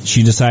this.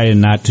 She decided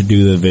not to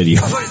do the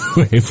video, by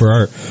the way,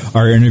 for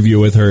our interview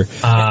with her.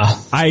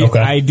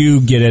 I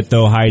do get it,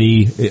 though,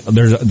 Heidi.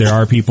 There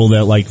are people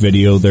that like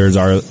video. There's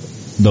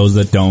those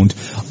that don't.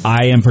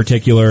 I, in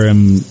particular,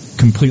 am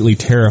completely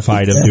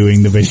terrified of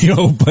doing the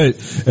video, but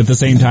at the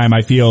same time,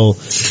 I feel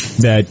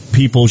that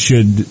people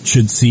should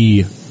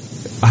see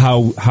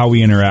how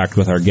we interact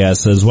with our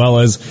guests, as well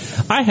as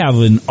I have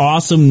an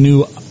awesome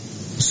new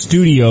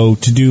studio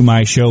to do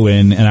my show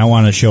in, and I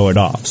want to show it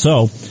off.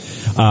 So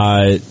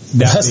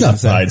that's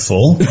not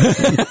prideful.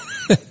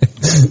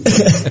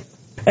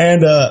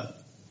 And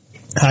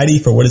Heidi,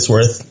 for what it's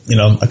worth, you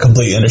know, I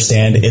completely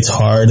understand. It's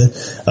hard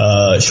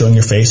showing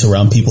your face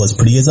around people as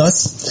pretty as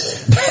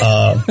us.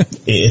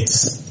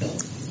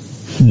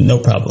 It's no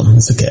problem.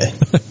 It's okay.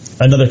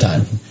 Another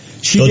time.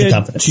 She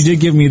did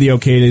give me the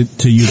okay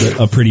to use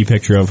a pretty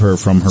picture of her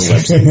from her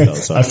website, though.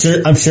 So.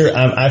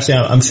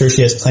 I'm sure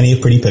she has plenty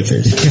of pretty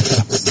pictures.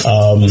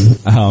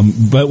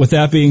 But with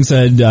that being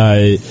said,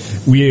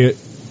 we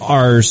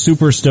are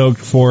super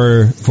stoked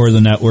for the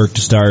network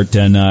to start,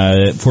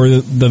 and for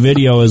the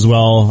video as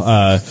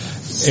well.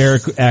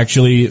 Eric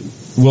actually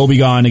will be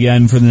gone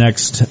again for the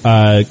next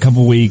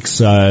couple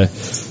weeks,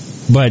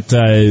 but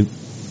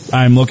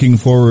I'm looking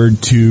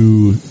forward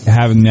to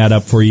having that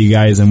up for you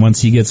guys, and once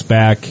he gets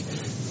back,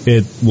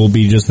 it will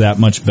be just that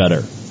much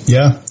better.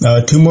 Yeah,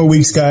 2 more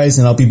weeks, guys,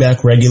 and I'll be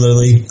back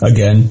regularly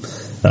again.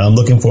 I'm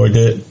looking forward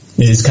to it.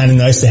 It's kind of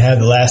nice to have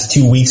the last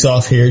 2 weeks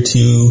off here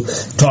to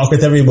talk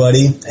with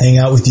everybody, hang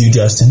out with you,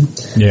 Justin.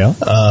 Yeah.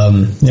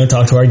 You know,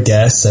 talk to our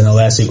guests. I know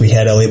last week we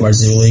had Elliot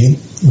Marzulli,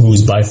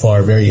 who's by far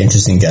a very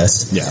interesting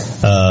guest.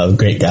 Yeah.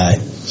 Great guy.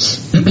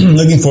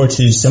 Looking forward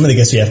to some of the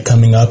guests we have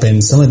coming up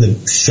and some of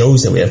the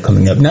shows that we have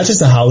coming up. Not just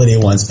the holiday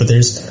ones, but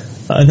there's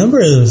a number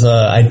of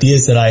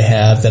ideas that I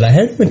have that I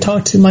haven't even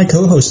talked to my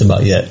co-host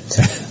about yet.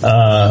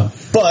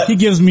 But he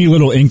gives me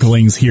little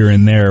inklings here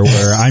and there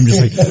where I'm just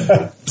like,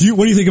 what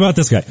do you think about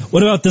this guy?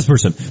 What about this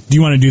person? Do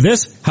you want to do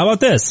this? How about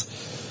this?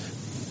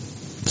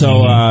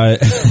 So,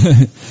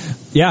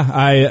 yeah,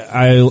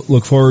 I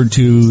look forward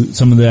to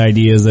some of the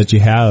ideas that you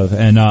have.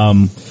 And,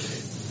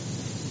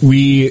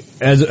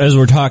 as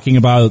we're talking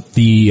about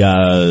the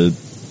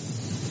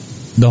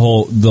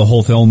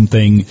whole film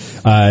thing,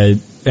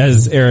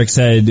 as Eric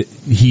said,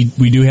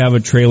 we do have a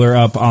trailer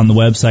up on the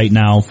website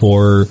now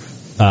for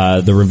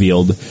The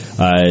Revealed.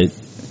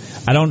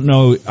 I don't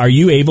know, are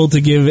you able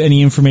to give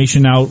any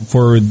information out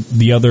for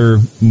the other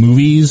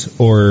movies,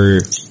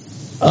 or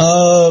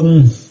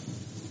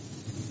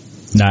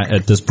not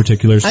at this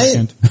particular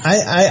second?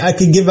 I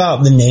could give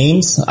out the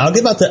names. I'll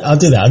do that.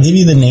 I'll give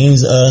you the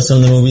names of some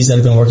of the movies that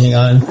I've been working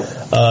on.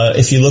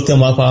 If you look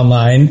them up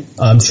online,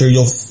 I'm sure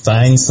you'll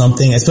find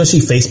something, especially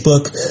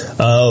Facebook.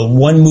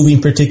 One movie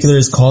in particular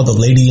is called The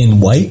Lady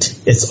in White.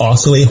 It's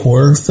also a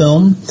horror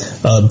film,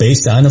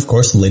 based on, of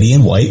course, Lady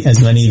in White,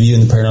 as many of you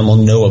in the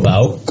paranormal know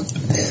about.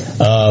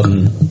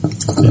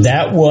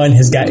 That one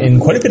has gotten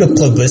quite a bit of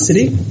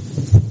publicity.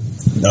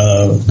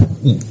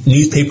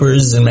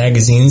 Newspapers and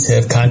magazines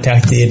have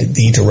contacted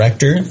the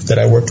director that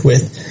I worked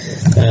with,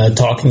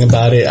 talking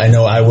about it. I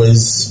know I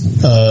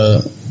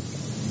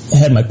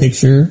had my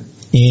picture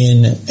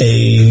in I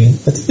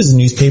think it was a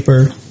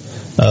newspaper,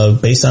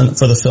 based on,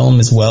 for the film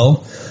as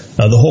well.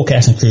 The whole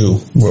cast and crew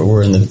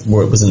were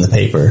it was in the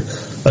paper.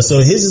 So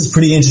his is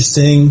pretty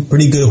interesting,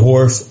 pretty good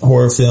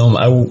horror film.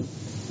 I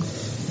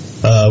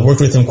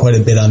worked with him quite a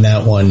bit on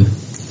that one.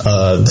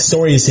 The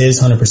story is his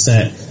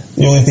 100%.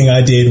 The only thing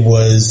I did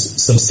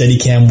was some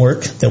Steadicam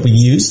work that we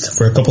used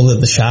for a couple of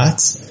the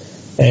shots,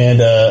 and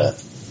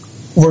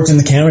worked in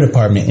the camera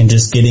department and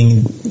just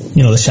getting,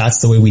 the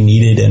shots the way we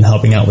needed and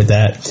helping out with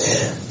that.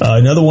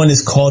 Another one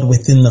is called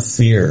Within the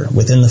Fear.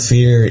 Within the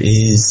Fear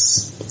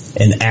is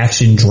an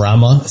action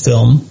drama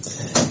film.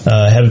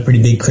 I have a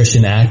pretty big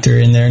Christian actor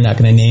in there. Not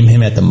going to name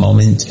him at the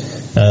moment.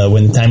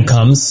 When the time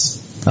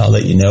comes, I'll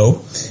let you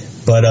know.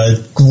 But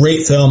a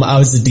great film. I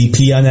was the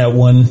DP on that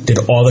one. Did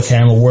all the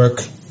camera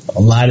work. A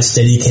lot of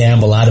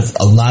Steadicam, a lot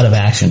of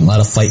action, a lot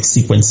of fight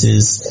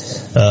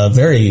sequences.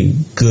 Very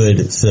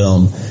good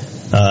film.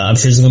 I'm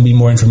sure there's going to be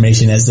more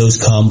information as those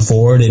come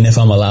forward, and if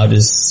I'm allowed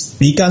to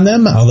speak on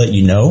them, I'll let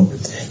you know.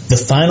 The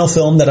final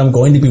film that I'm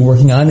going to be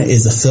working on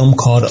is a film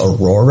called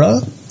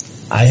Aurora.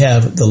 I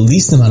have the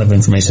least amount of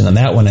information on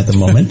that one at the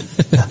moment.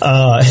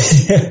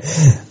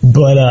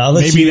 But I'll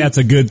let Maybe that's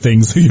a good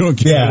thing, so you don't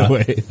give it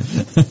away.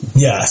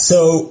 Yeah,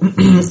 so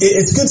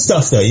it's good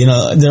stuff, though. You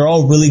know, they're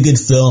all really good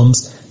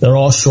films. They're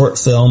all short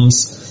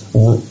films.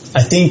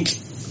 I think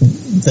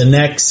this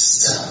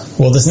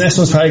next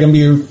one's probably going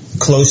to be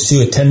close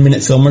to a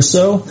 10-minute film or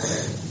so.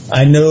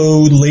 I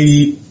know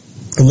The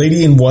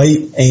Lady in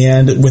White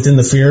and Within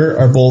the Fear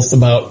are both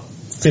about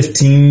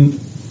 15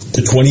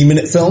 to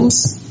 20-minute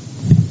films.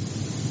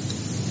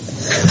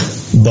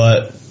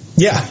 But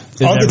yeah,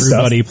 is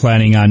everybody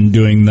planning on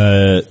doing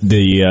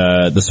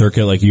the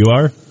circuit like you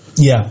are?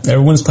 Yeah,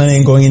 everyone's planning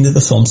on going into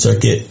the film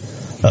circuit.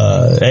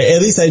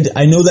 At least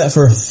I know that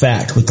for a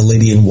fact with The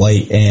Lady in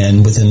White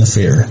and Within the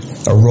Fear.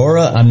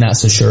 Aurora, I'm not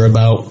so sure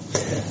about.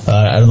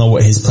 I don't know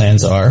what his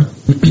plans are.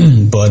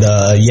 But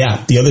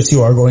yeah, the other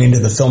two are going into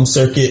the film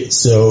circuit.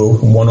 So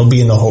one will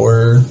be in the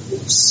horror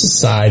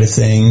side of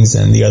things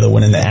and the other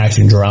one in the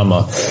action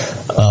drama.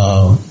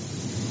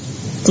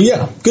 But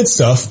yeah, good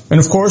stuff. And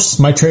of course,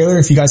 my trailer,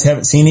 if you guys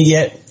haven't seen it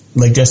yet,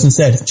 like Justin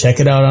said, check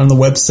it out on the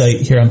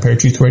website here on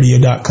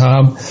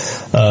paratruthradio.com.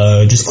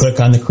 Just click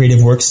on the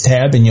Creative Works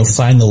tab and you'll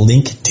find the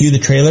link to the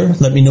trailer.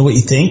 Let me know what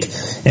you think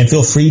and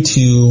feel free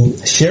to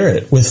share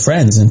it with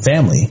friends and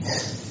family.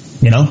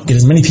 You know, get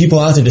as many people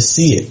out there to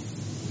see it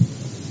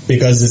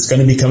because it's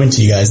going to be coming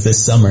to you guys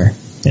this summer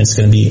and it's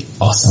going to be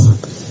awesome.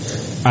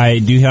 I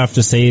do have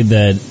to say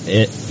that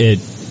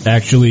it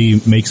actually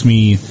makes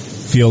me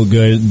feel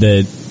good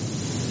that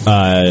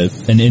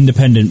an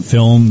independent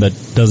film that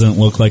doesn't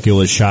look like it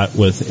was shot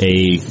with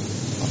a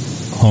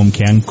home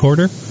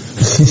camcorder.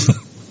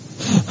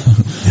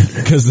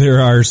 Because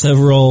there are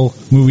several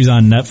movies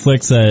on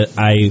Netflix that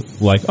I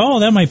like,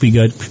 oh, that might be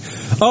good.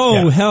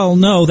 Oh, hell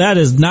no, that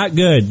is not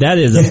good. That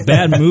is a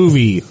bad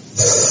movie.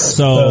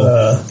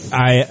 So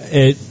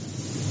it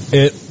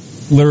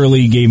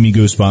literally gave me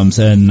goosebumps,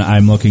 and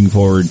I'm looking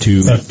forward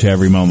to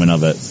every moment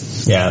of it.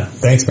 Yeah,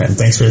 thanks, man.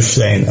 Thanks for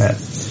saying that.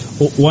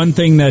 One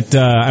thing that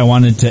I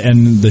wanted to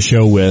end the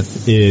show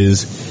with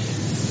is,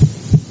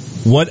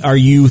 what are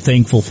you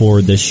thankful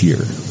for this year?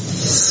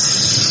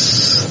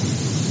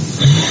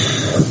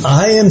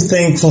 I am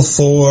thankful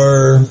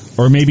for...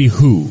 Or maybe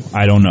who.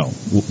 I don't know.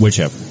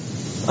 Whichever.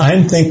 I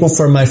am thankful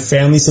for my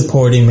family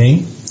supporting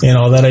me in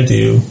all that I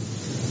do.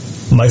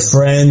 My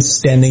friends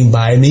standing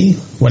by me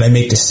when I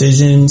make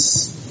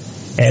decisions.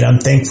 And I'm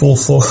thankful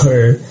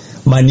for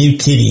my new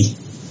kitty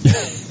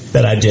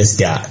that I just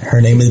got.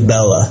 Her name is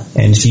Bella,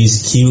 and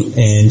she's cute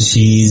and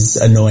she's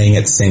annoying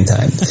at the same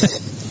time.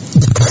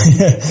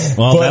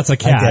 Well, that's a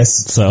cat.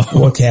 So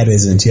what cat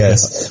isn't?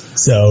 Yes.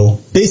 So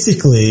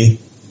basically,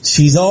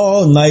 she's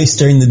all nice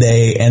during the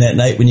day, and at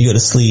night when you go to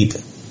sleep,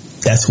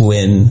 that's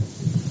when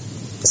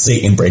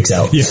Satan breaks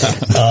out. Yeah.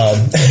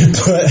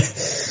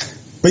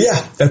 But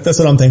yeah, that's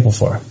what I'm thankful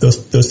for.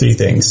 Those three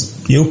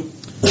things. You?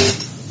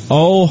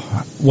 Oh,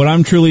 what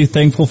I'm truly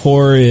thankful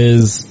for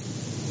is,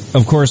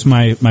 of course,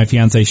 my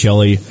fiancée,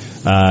 Shelly.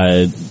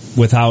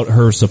 Without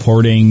her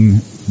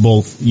supporting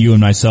both you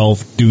and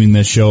myself doing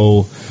this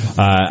show,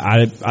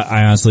 I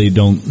honestly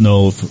don't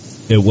know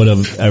if it would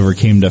have ever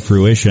came to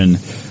fruition.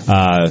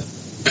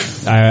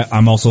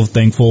 I'm also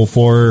thankful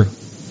for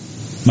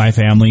my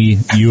family,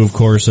 you, of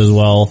course, as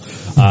well.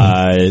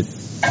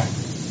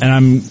 And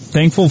I'm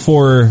thankful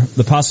for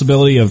the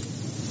possibility of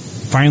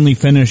finally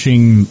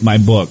finishing my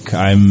book.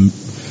 I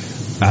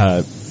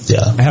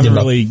haven't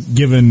really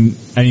given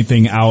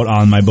anything out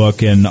on my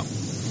book in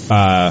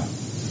a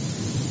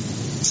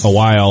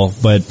while,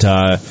 but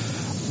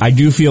I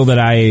do feel that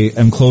I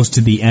am close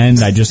to the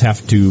end. I just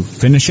have to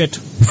finish it.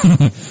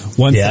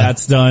 Once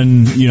that's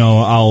done,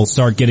 I'll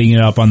start getting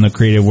it up on the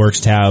Creative Works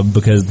tab,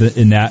 because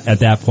at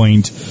that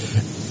point,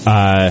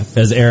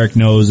 as Eric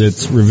knows,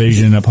 it's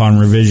revision upon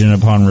revision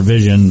upon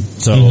revision.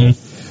 So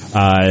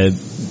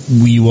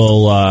we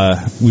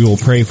will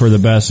pray for the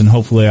best, and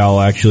hopefully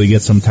I'll actually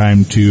get some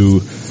time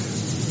to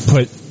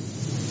put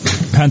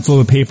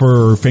pencil to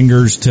paper or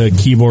fingers to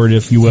keyboard,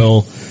 if you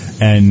will,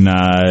 and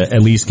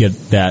at least get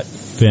that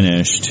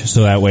finished,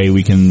 so that way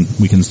we can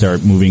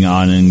start moving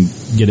on and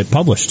get it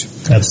published.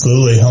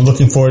 Absolutely. I'm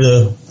looking forward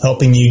to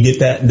helping you get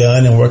that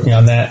done and working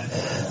on that.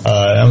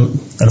 And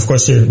of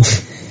course you're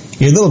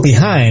a little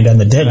behind on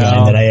the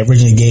deadline that I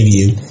originally gave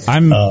you.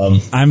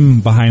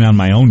 I'm behind on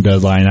my own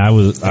deadline. I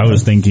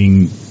was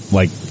thinking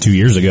like 2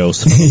 years ago.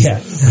 So.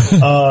 Yeah.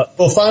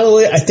 Well,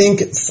 finally, I think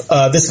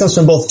this comes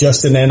from both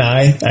Justin and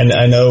I. And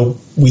I know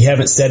we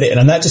haven't said it, and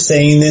I'm not just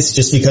saying this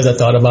just because I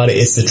thought about it.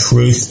 It's the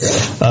truth.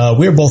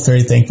 We're both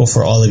very thankful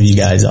for all of you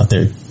guys out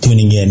there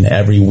tuning in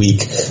every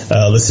week,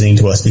 listening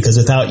to us, because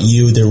without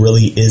you, there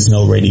really is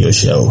no radio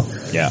show.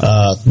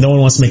 Yeah. No one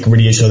wants to make a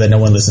radio show that no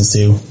one listens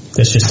to.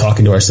 That's just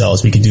talking to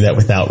ourselves. We could do that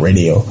without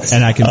radio.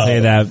 And I can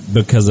say that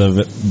because of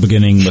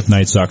beginning with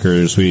Night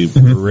Stalkers, we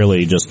were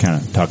really just kind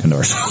of talking to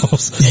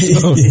ourselves.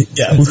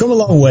 Yeah, we've come a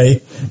long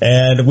way,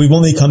 and we've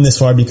only come this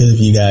far because of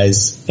you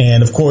guys.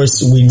 And of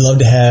course, we'd love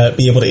to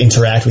be able to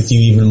interact with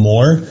you even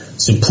more.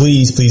 So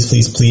please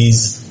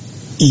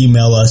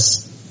email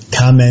us,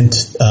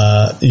 comment.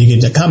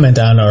 You can comment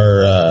on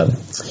our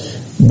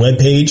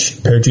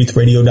webpage,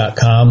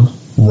 paratruthradio.com,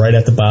 right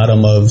at the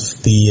bottom of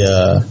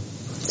the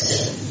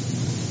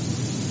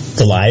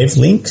live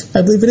link,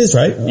 I believe it is,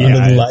 right?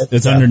 Yeah,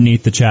 it's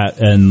underneath the chat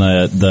and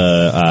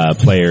the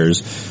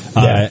players.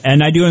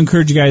 And I do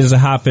encourage you guys to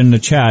hop into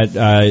chat.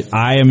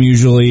 I am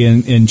usually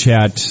in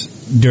chat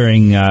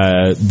during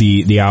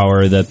the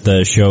hour that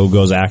the show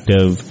goes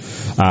active.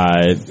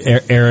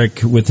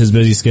 Eric, with his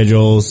busy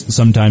schedules,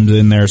 sometimes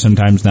in there,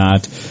 sometimes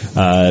not.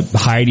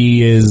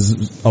 Heidi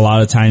is a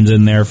lot of times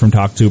in there from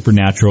Talk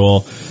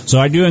Supernatural. So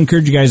I do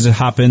encourage you guys to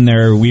hop in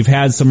there. We've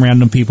had some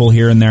random people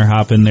here and there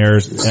hop in there,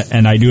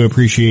 and I do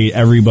appreciate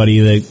everybody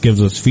that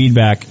gives us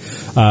feedback,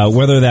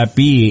 whether that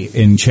be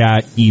in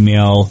chat,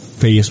 email,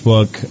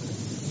 Facebook.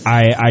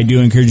 I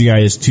do encourage you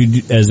guys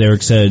to, as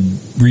Eric said,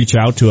 reach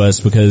out to us,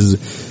 because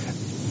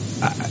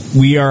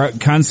we are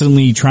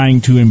constantly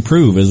trying to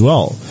improve as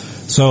well.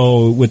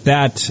 So with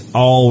that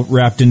all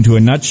wrapped into a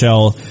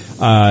nutshell,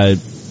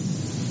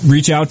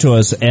 reach out to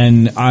us.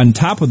 And on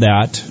top of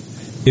that,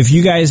 if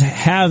you guys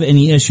have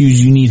any issues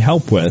you need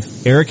help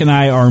with, Eric and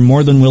I are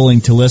more than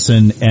willing to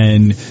listen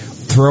and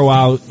throw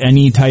out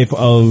any type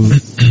of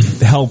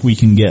help we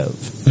can give.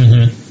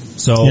 Mm-hmm.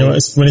 So,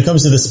 when it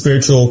comes to the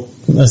spiritual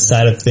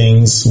side of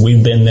things,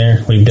 we've been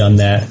there, we've done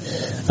that.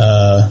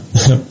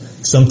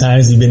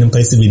 Sometimes we've been in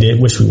places we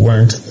wish we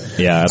weren't.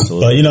 Yeah,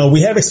 absolutely. But,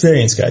 we have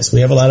experience, guys. We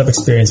have a lot of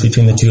experience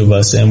between the two of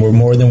us, and we're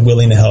more than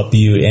willing to help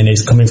you. And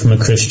it's coming from a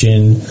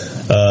Christian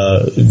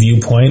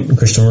viewpoint, a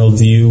Christian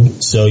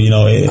worldview. So,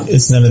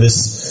 it's none of this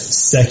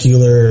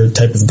secular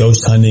type of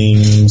ghost hunting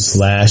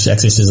 /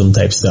 exorcism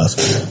type stuff.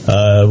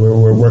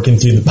 We're working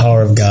through the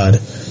power of God.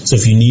 So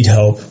if you need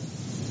help,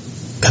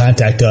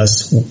 contact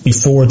us.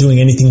 Before doing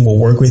anything, we'll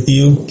work with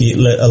you,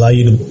 allow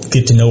you to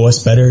get to know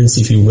us better and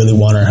see if you really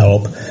want our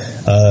help.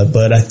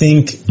 But I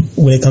think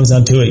when it comes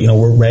down to it,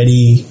 we're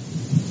ready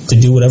to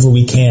do whatever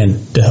we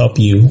can to help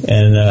you.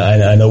 And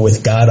I know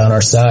with God on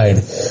our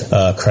side,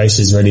 Christ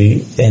is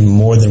ready and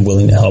more than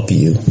willing to help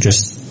you.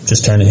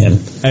 Just turn to Him.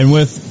 And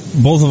with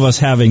both of us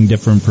having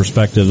different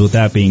perspectives, with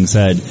that being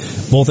said,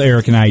 both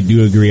Eric and I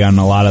do agree on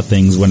a lot of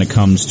things when it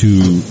comes to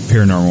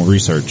paranormal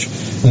research.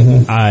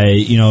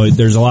 Mm-hmm.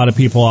 There's a lot of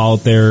people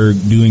out there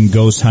doing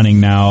ghost hunting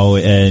now,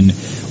 and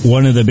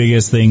one of the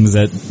biggest things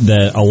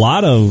that a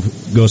lot of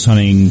ghost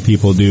hunting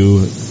people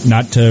do,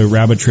 not to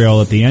rabbit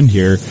trail at the end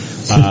here,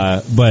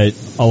 but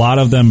a lot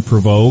of them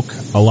provoke,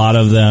 a lot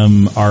of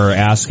them are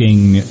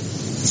asking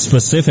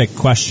specific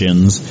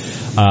questions.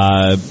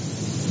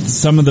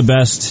 Some of the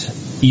best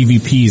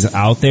EVPs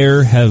out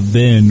there have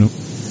been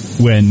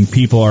when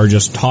people are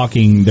just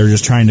talking, they're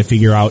just trying to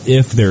figure out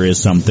if there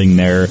is something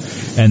there,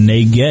 and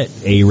they get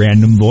a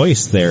random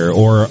voice there,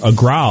 or a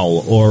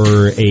growl,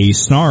 or a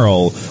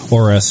snarl,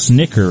 or a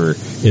snicker,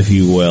 if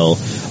you will.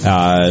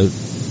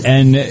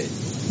 And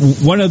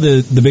one of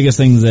the biggest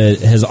things that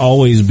has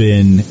always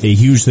been a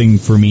huge thing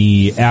for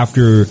me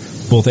after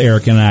both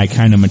Eric and I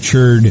kind of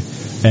matured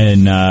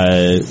and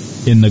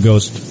in the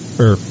ghost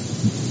or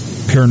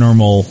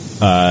paranormal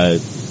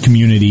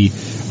community,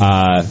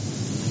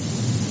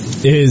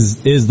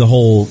 is the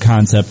whole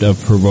concept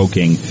of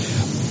provoking.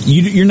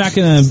 You're not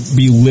going to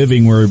be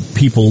living where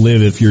people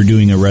live if you're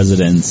doing a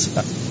residence,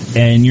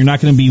 and you're not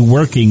going to be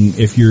working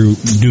if you're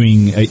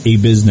doing a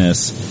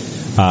business.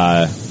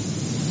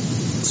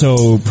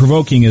 So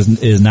provoking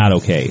is not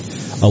okay.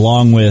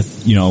 Along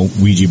with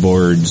Ouija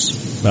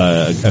boards,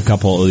 a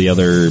couple of the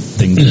other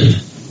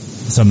things.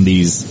 Some of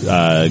these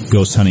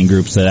ghost hunting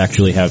groups that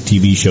actually have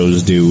TV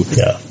shows do.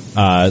 Yeah.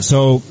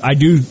 So I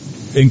do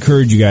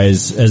encourage you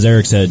guys, as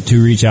Eric said,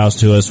 to reach out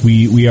to us.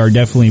 We are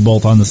definitely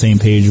both on the same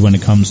page when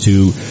it comes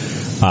to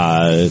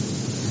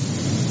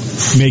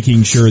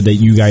making sure that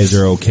you guys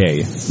are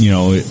okay.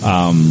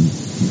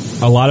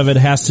 A lot of it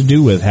has to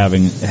do with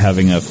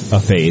having a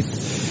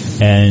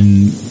faith,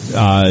 and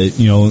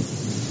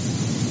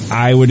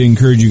I would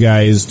encourage you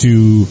guys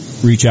to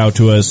reach out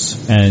to us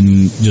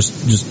and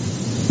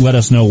just let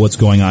us know what's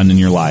going on in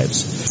your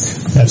lives.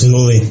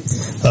 Absolutely.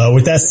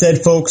 With that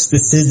said, folks,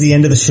 this is the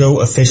end of the show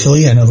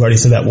officially. I know I've already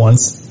said that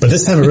once, but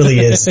this time it really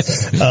is.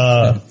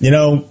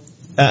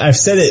 I've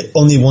said it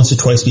only once or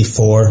twice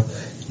before.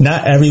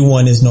 Not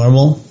everyone is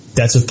normal.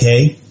 That's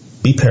okay.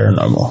 Be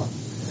paranormal.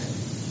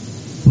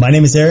 My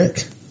name is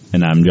Eric.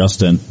 And I'm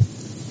Justin.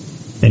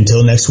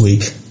 Until next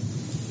week.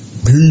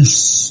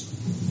 Peace.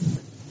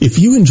 If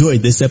you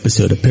enjoyed this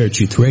episode of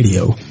Paratruth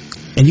Radio,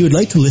 and you would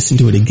like to listen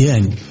to it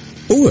again,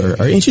 or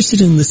are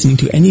interested in listening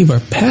to any of our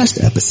past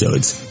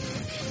episodes,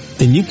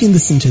 then you can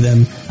listen to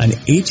them on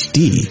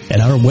HD at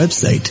our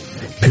website,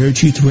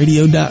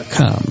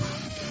 paratruthradio.com.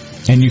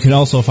 And you can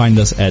also find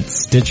us at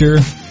Stitcher,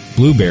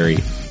 Blueberry,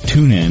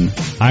 TuneIn,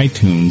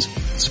 iTunes,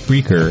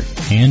 Spreaker,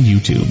 and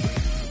YouTube.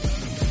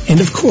 And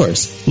of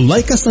course,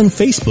 like us on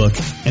Facebook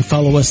and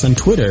follow us on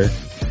Twitter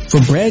for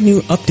brand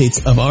new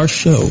updates of our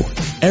show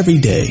every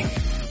day.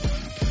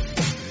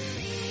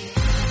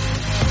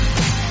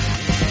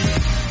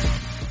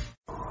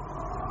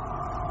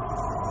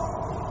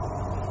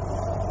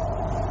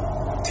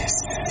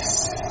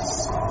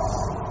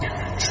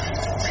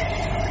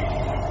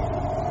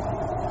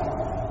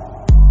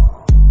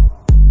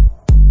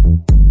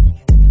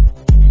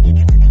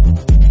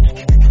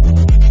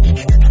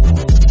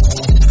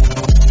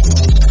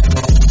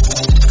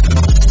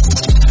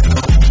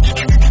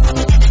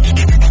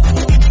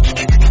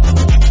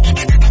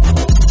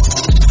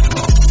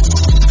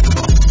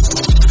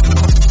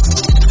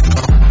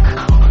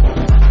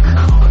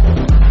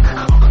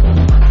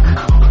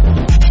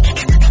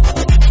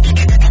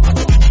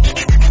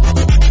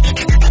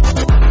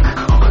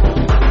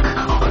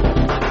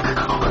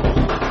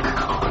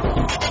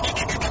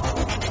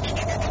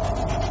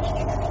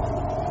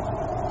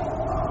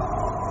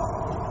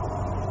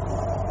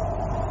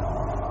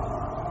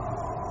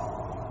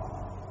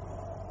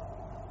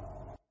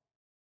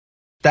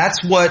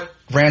 That's what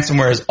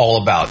ransomware is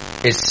all about.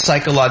 It's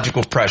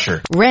psychological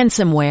pressure.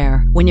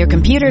 Ransomware, when your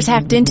computer's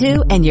hacked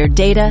into and your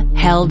data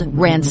held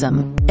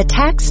ransom.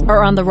 Attacks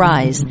are on the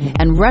rise,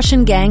 and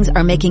Russian gangs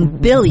are making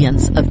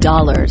billions of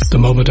dollars. The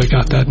moment I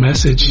got that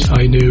message,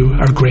 I knew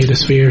our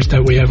greatest fears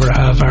that we ever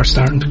have are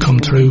starting to come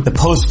true. The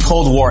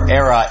post-Cold War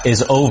era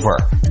is over.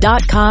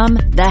 .com,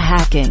 The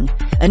Hacking.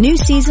 A new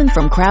season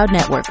from Crowd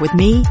Network with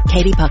me,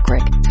 Katie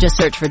Puckrick. Just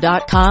search for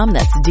 .com,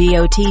 that's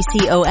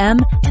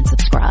DOTCOM, and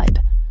subscribe.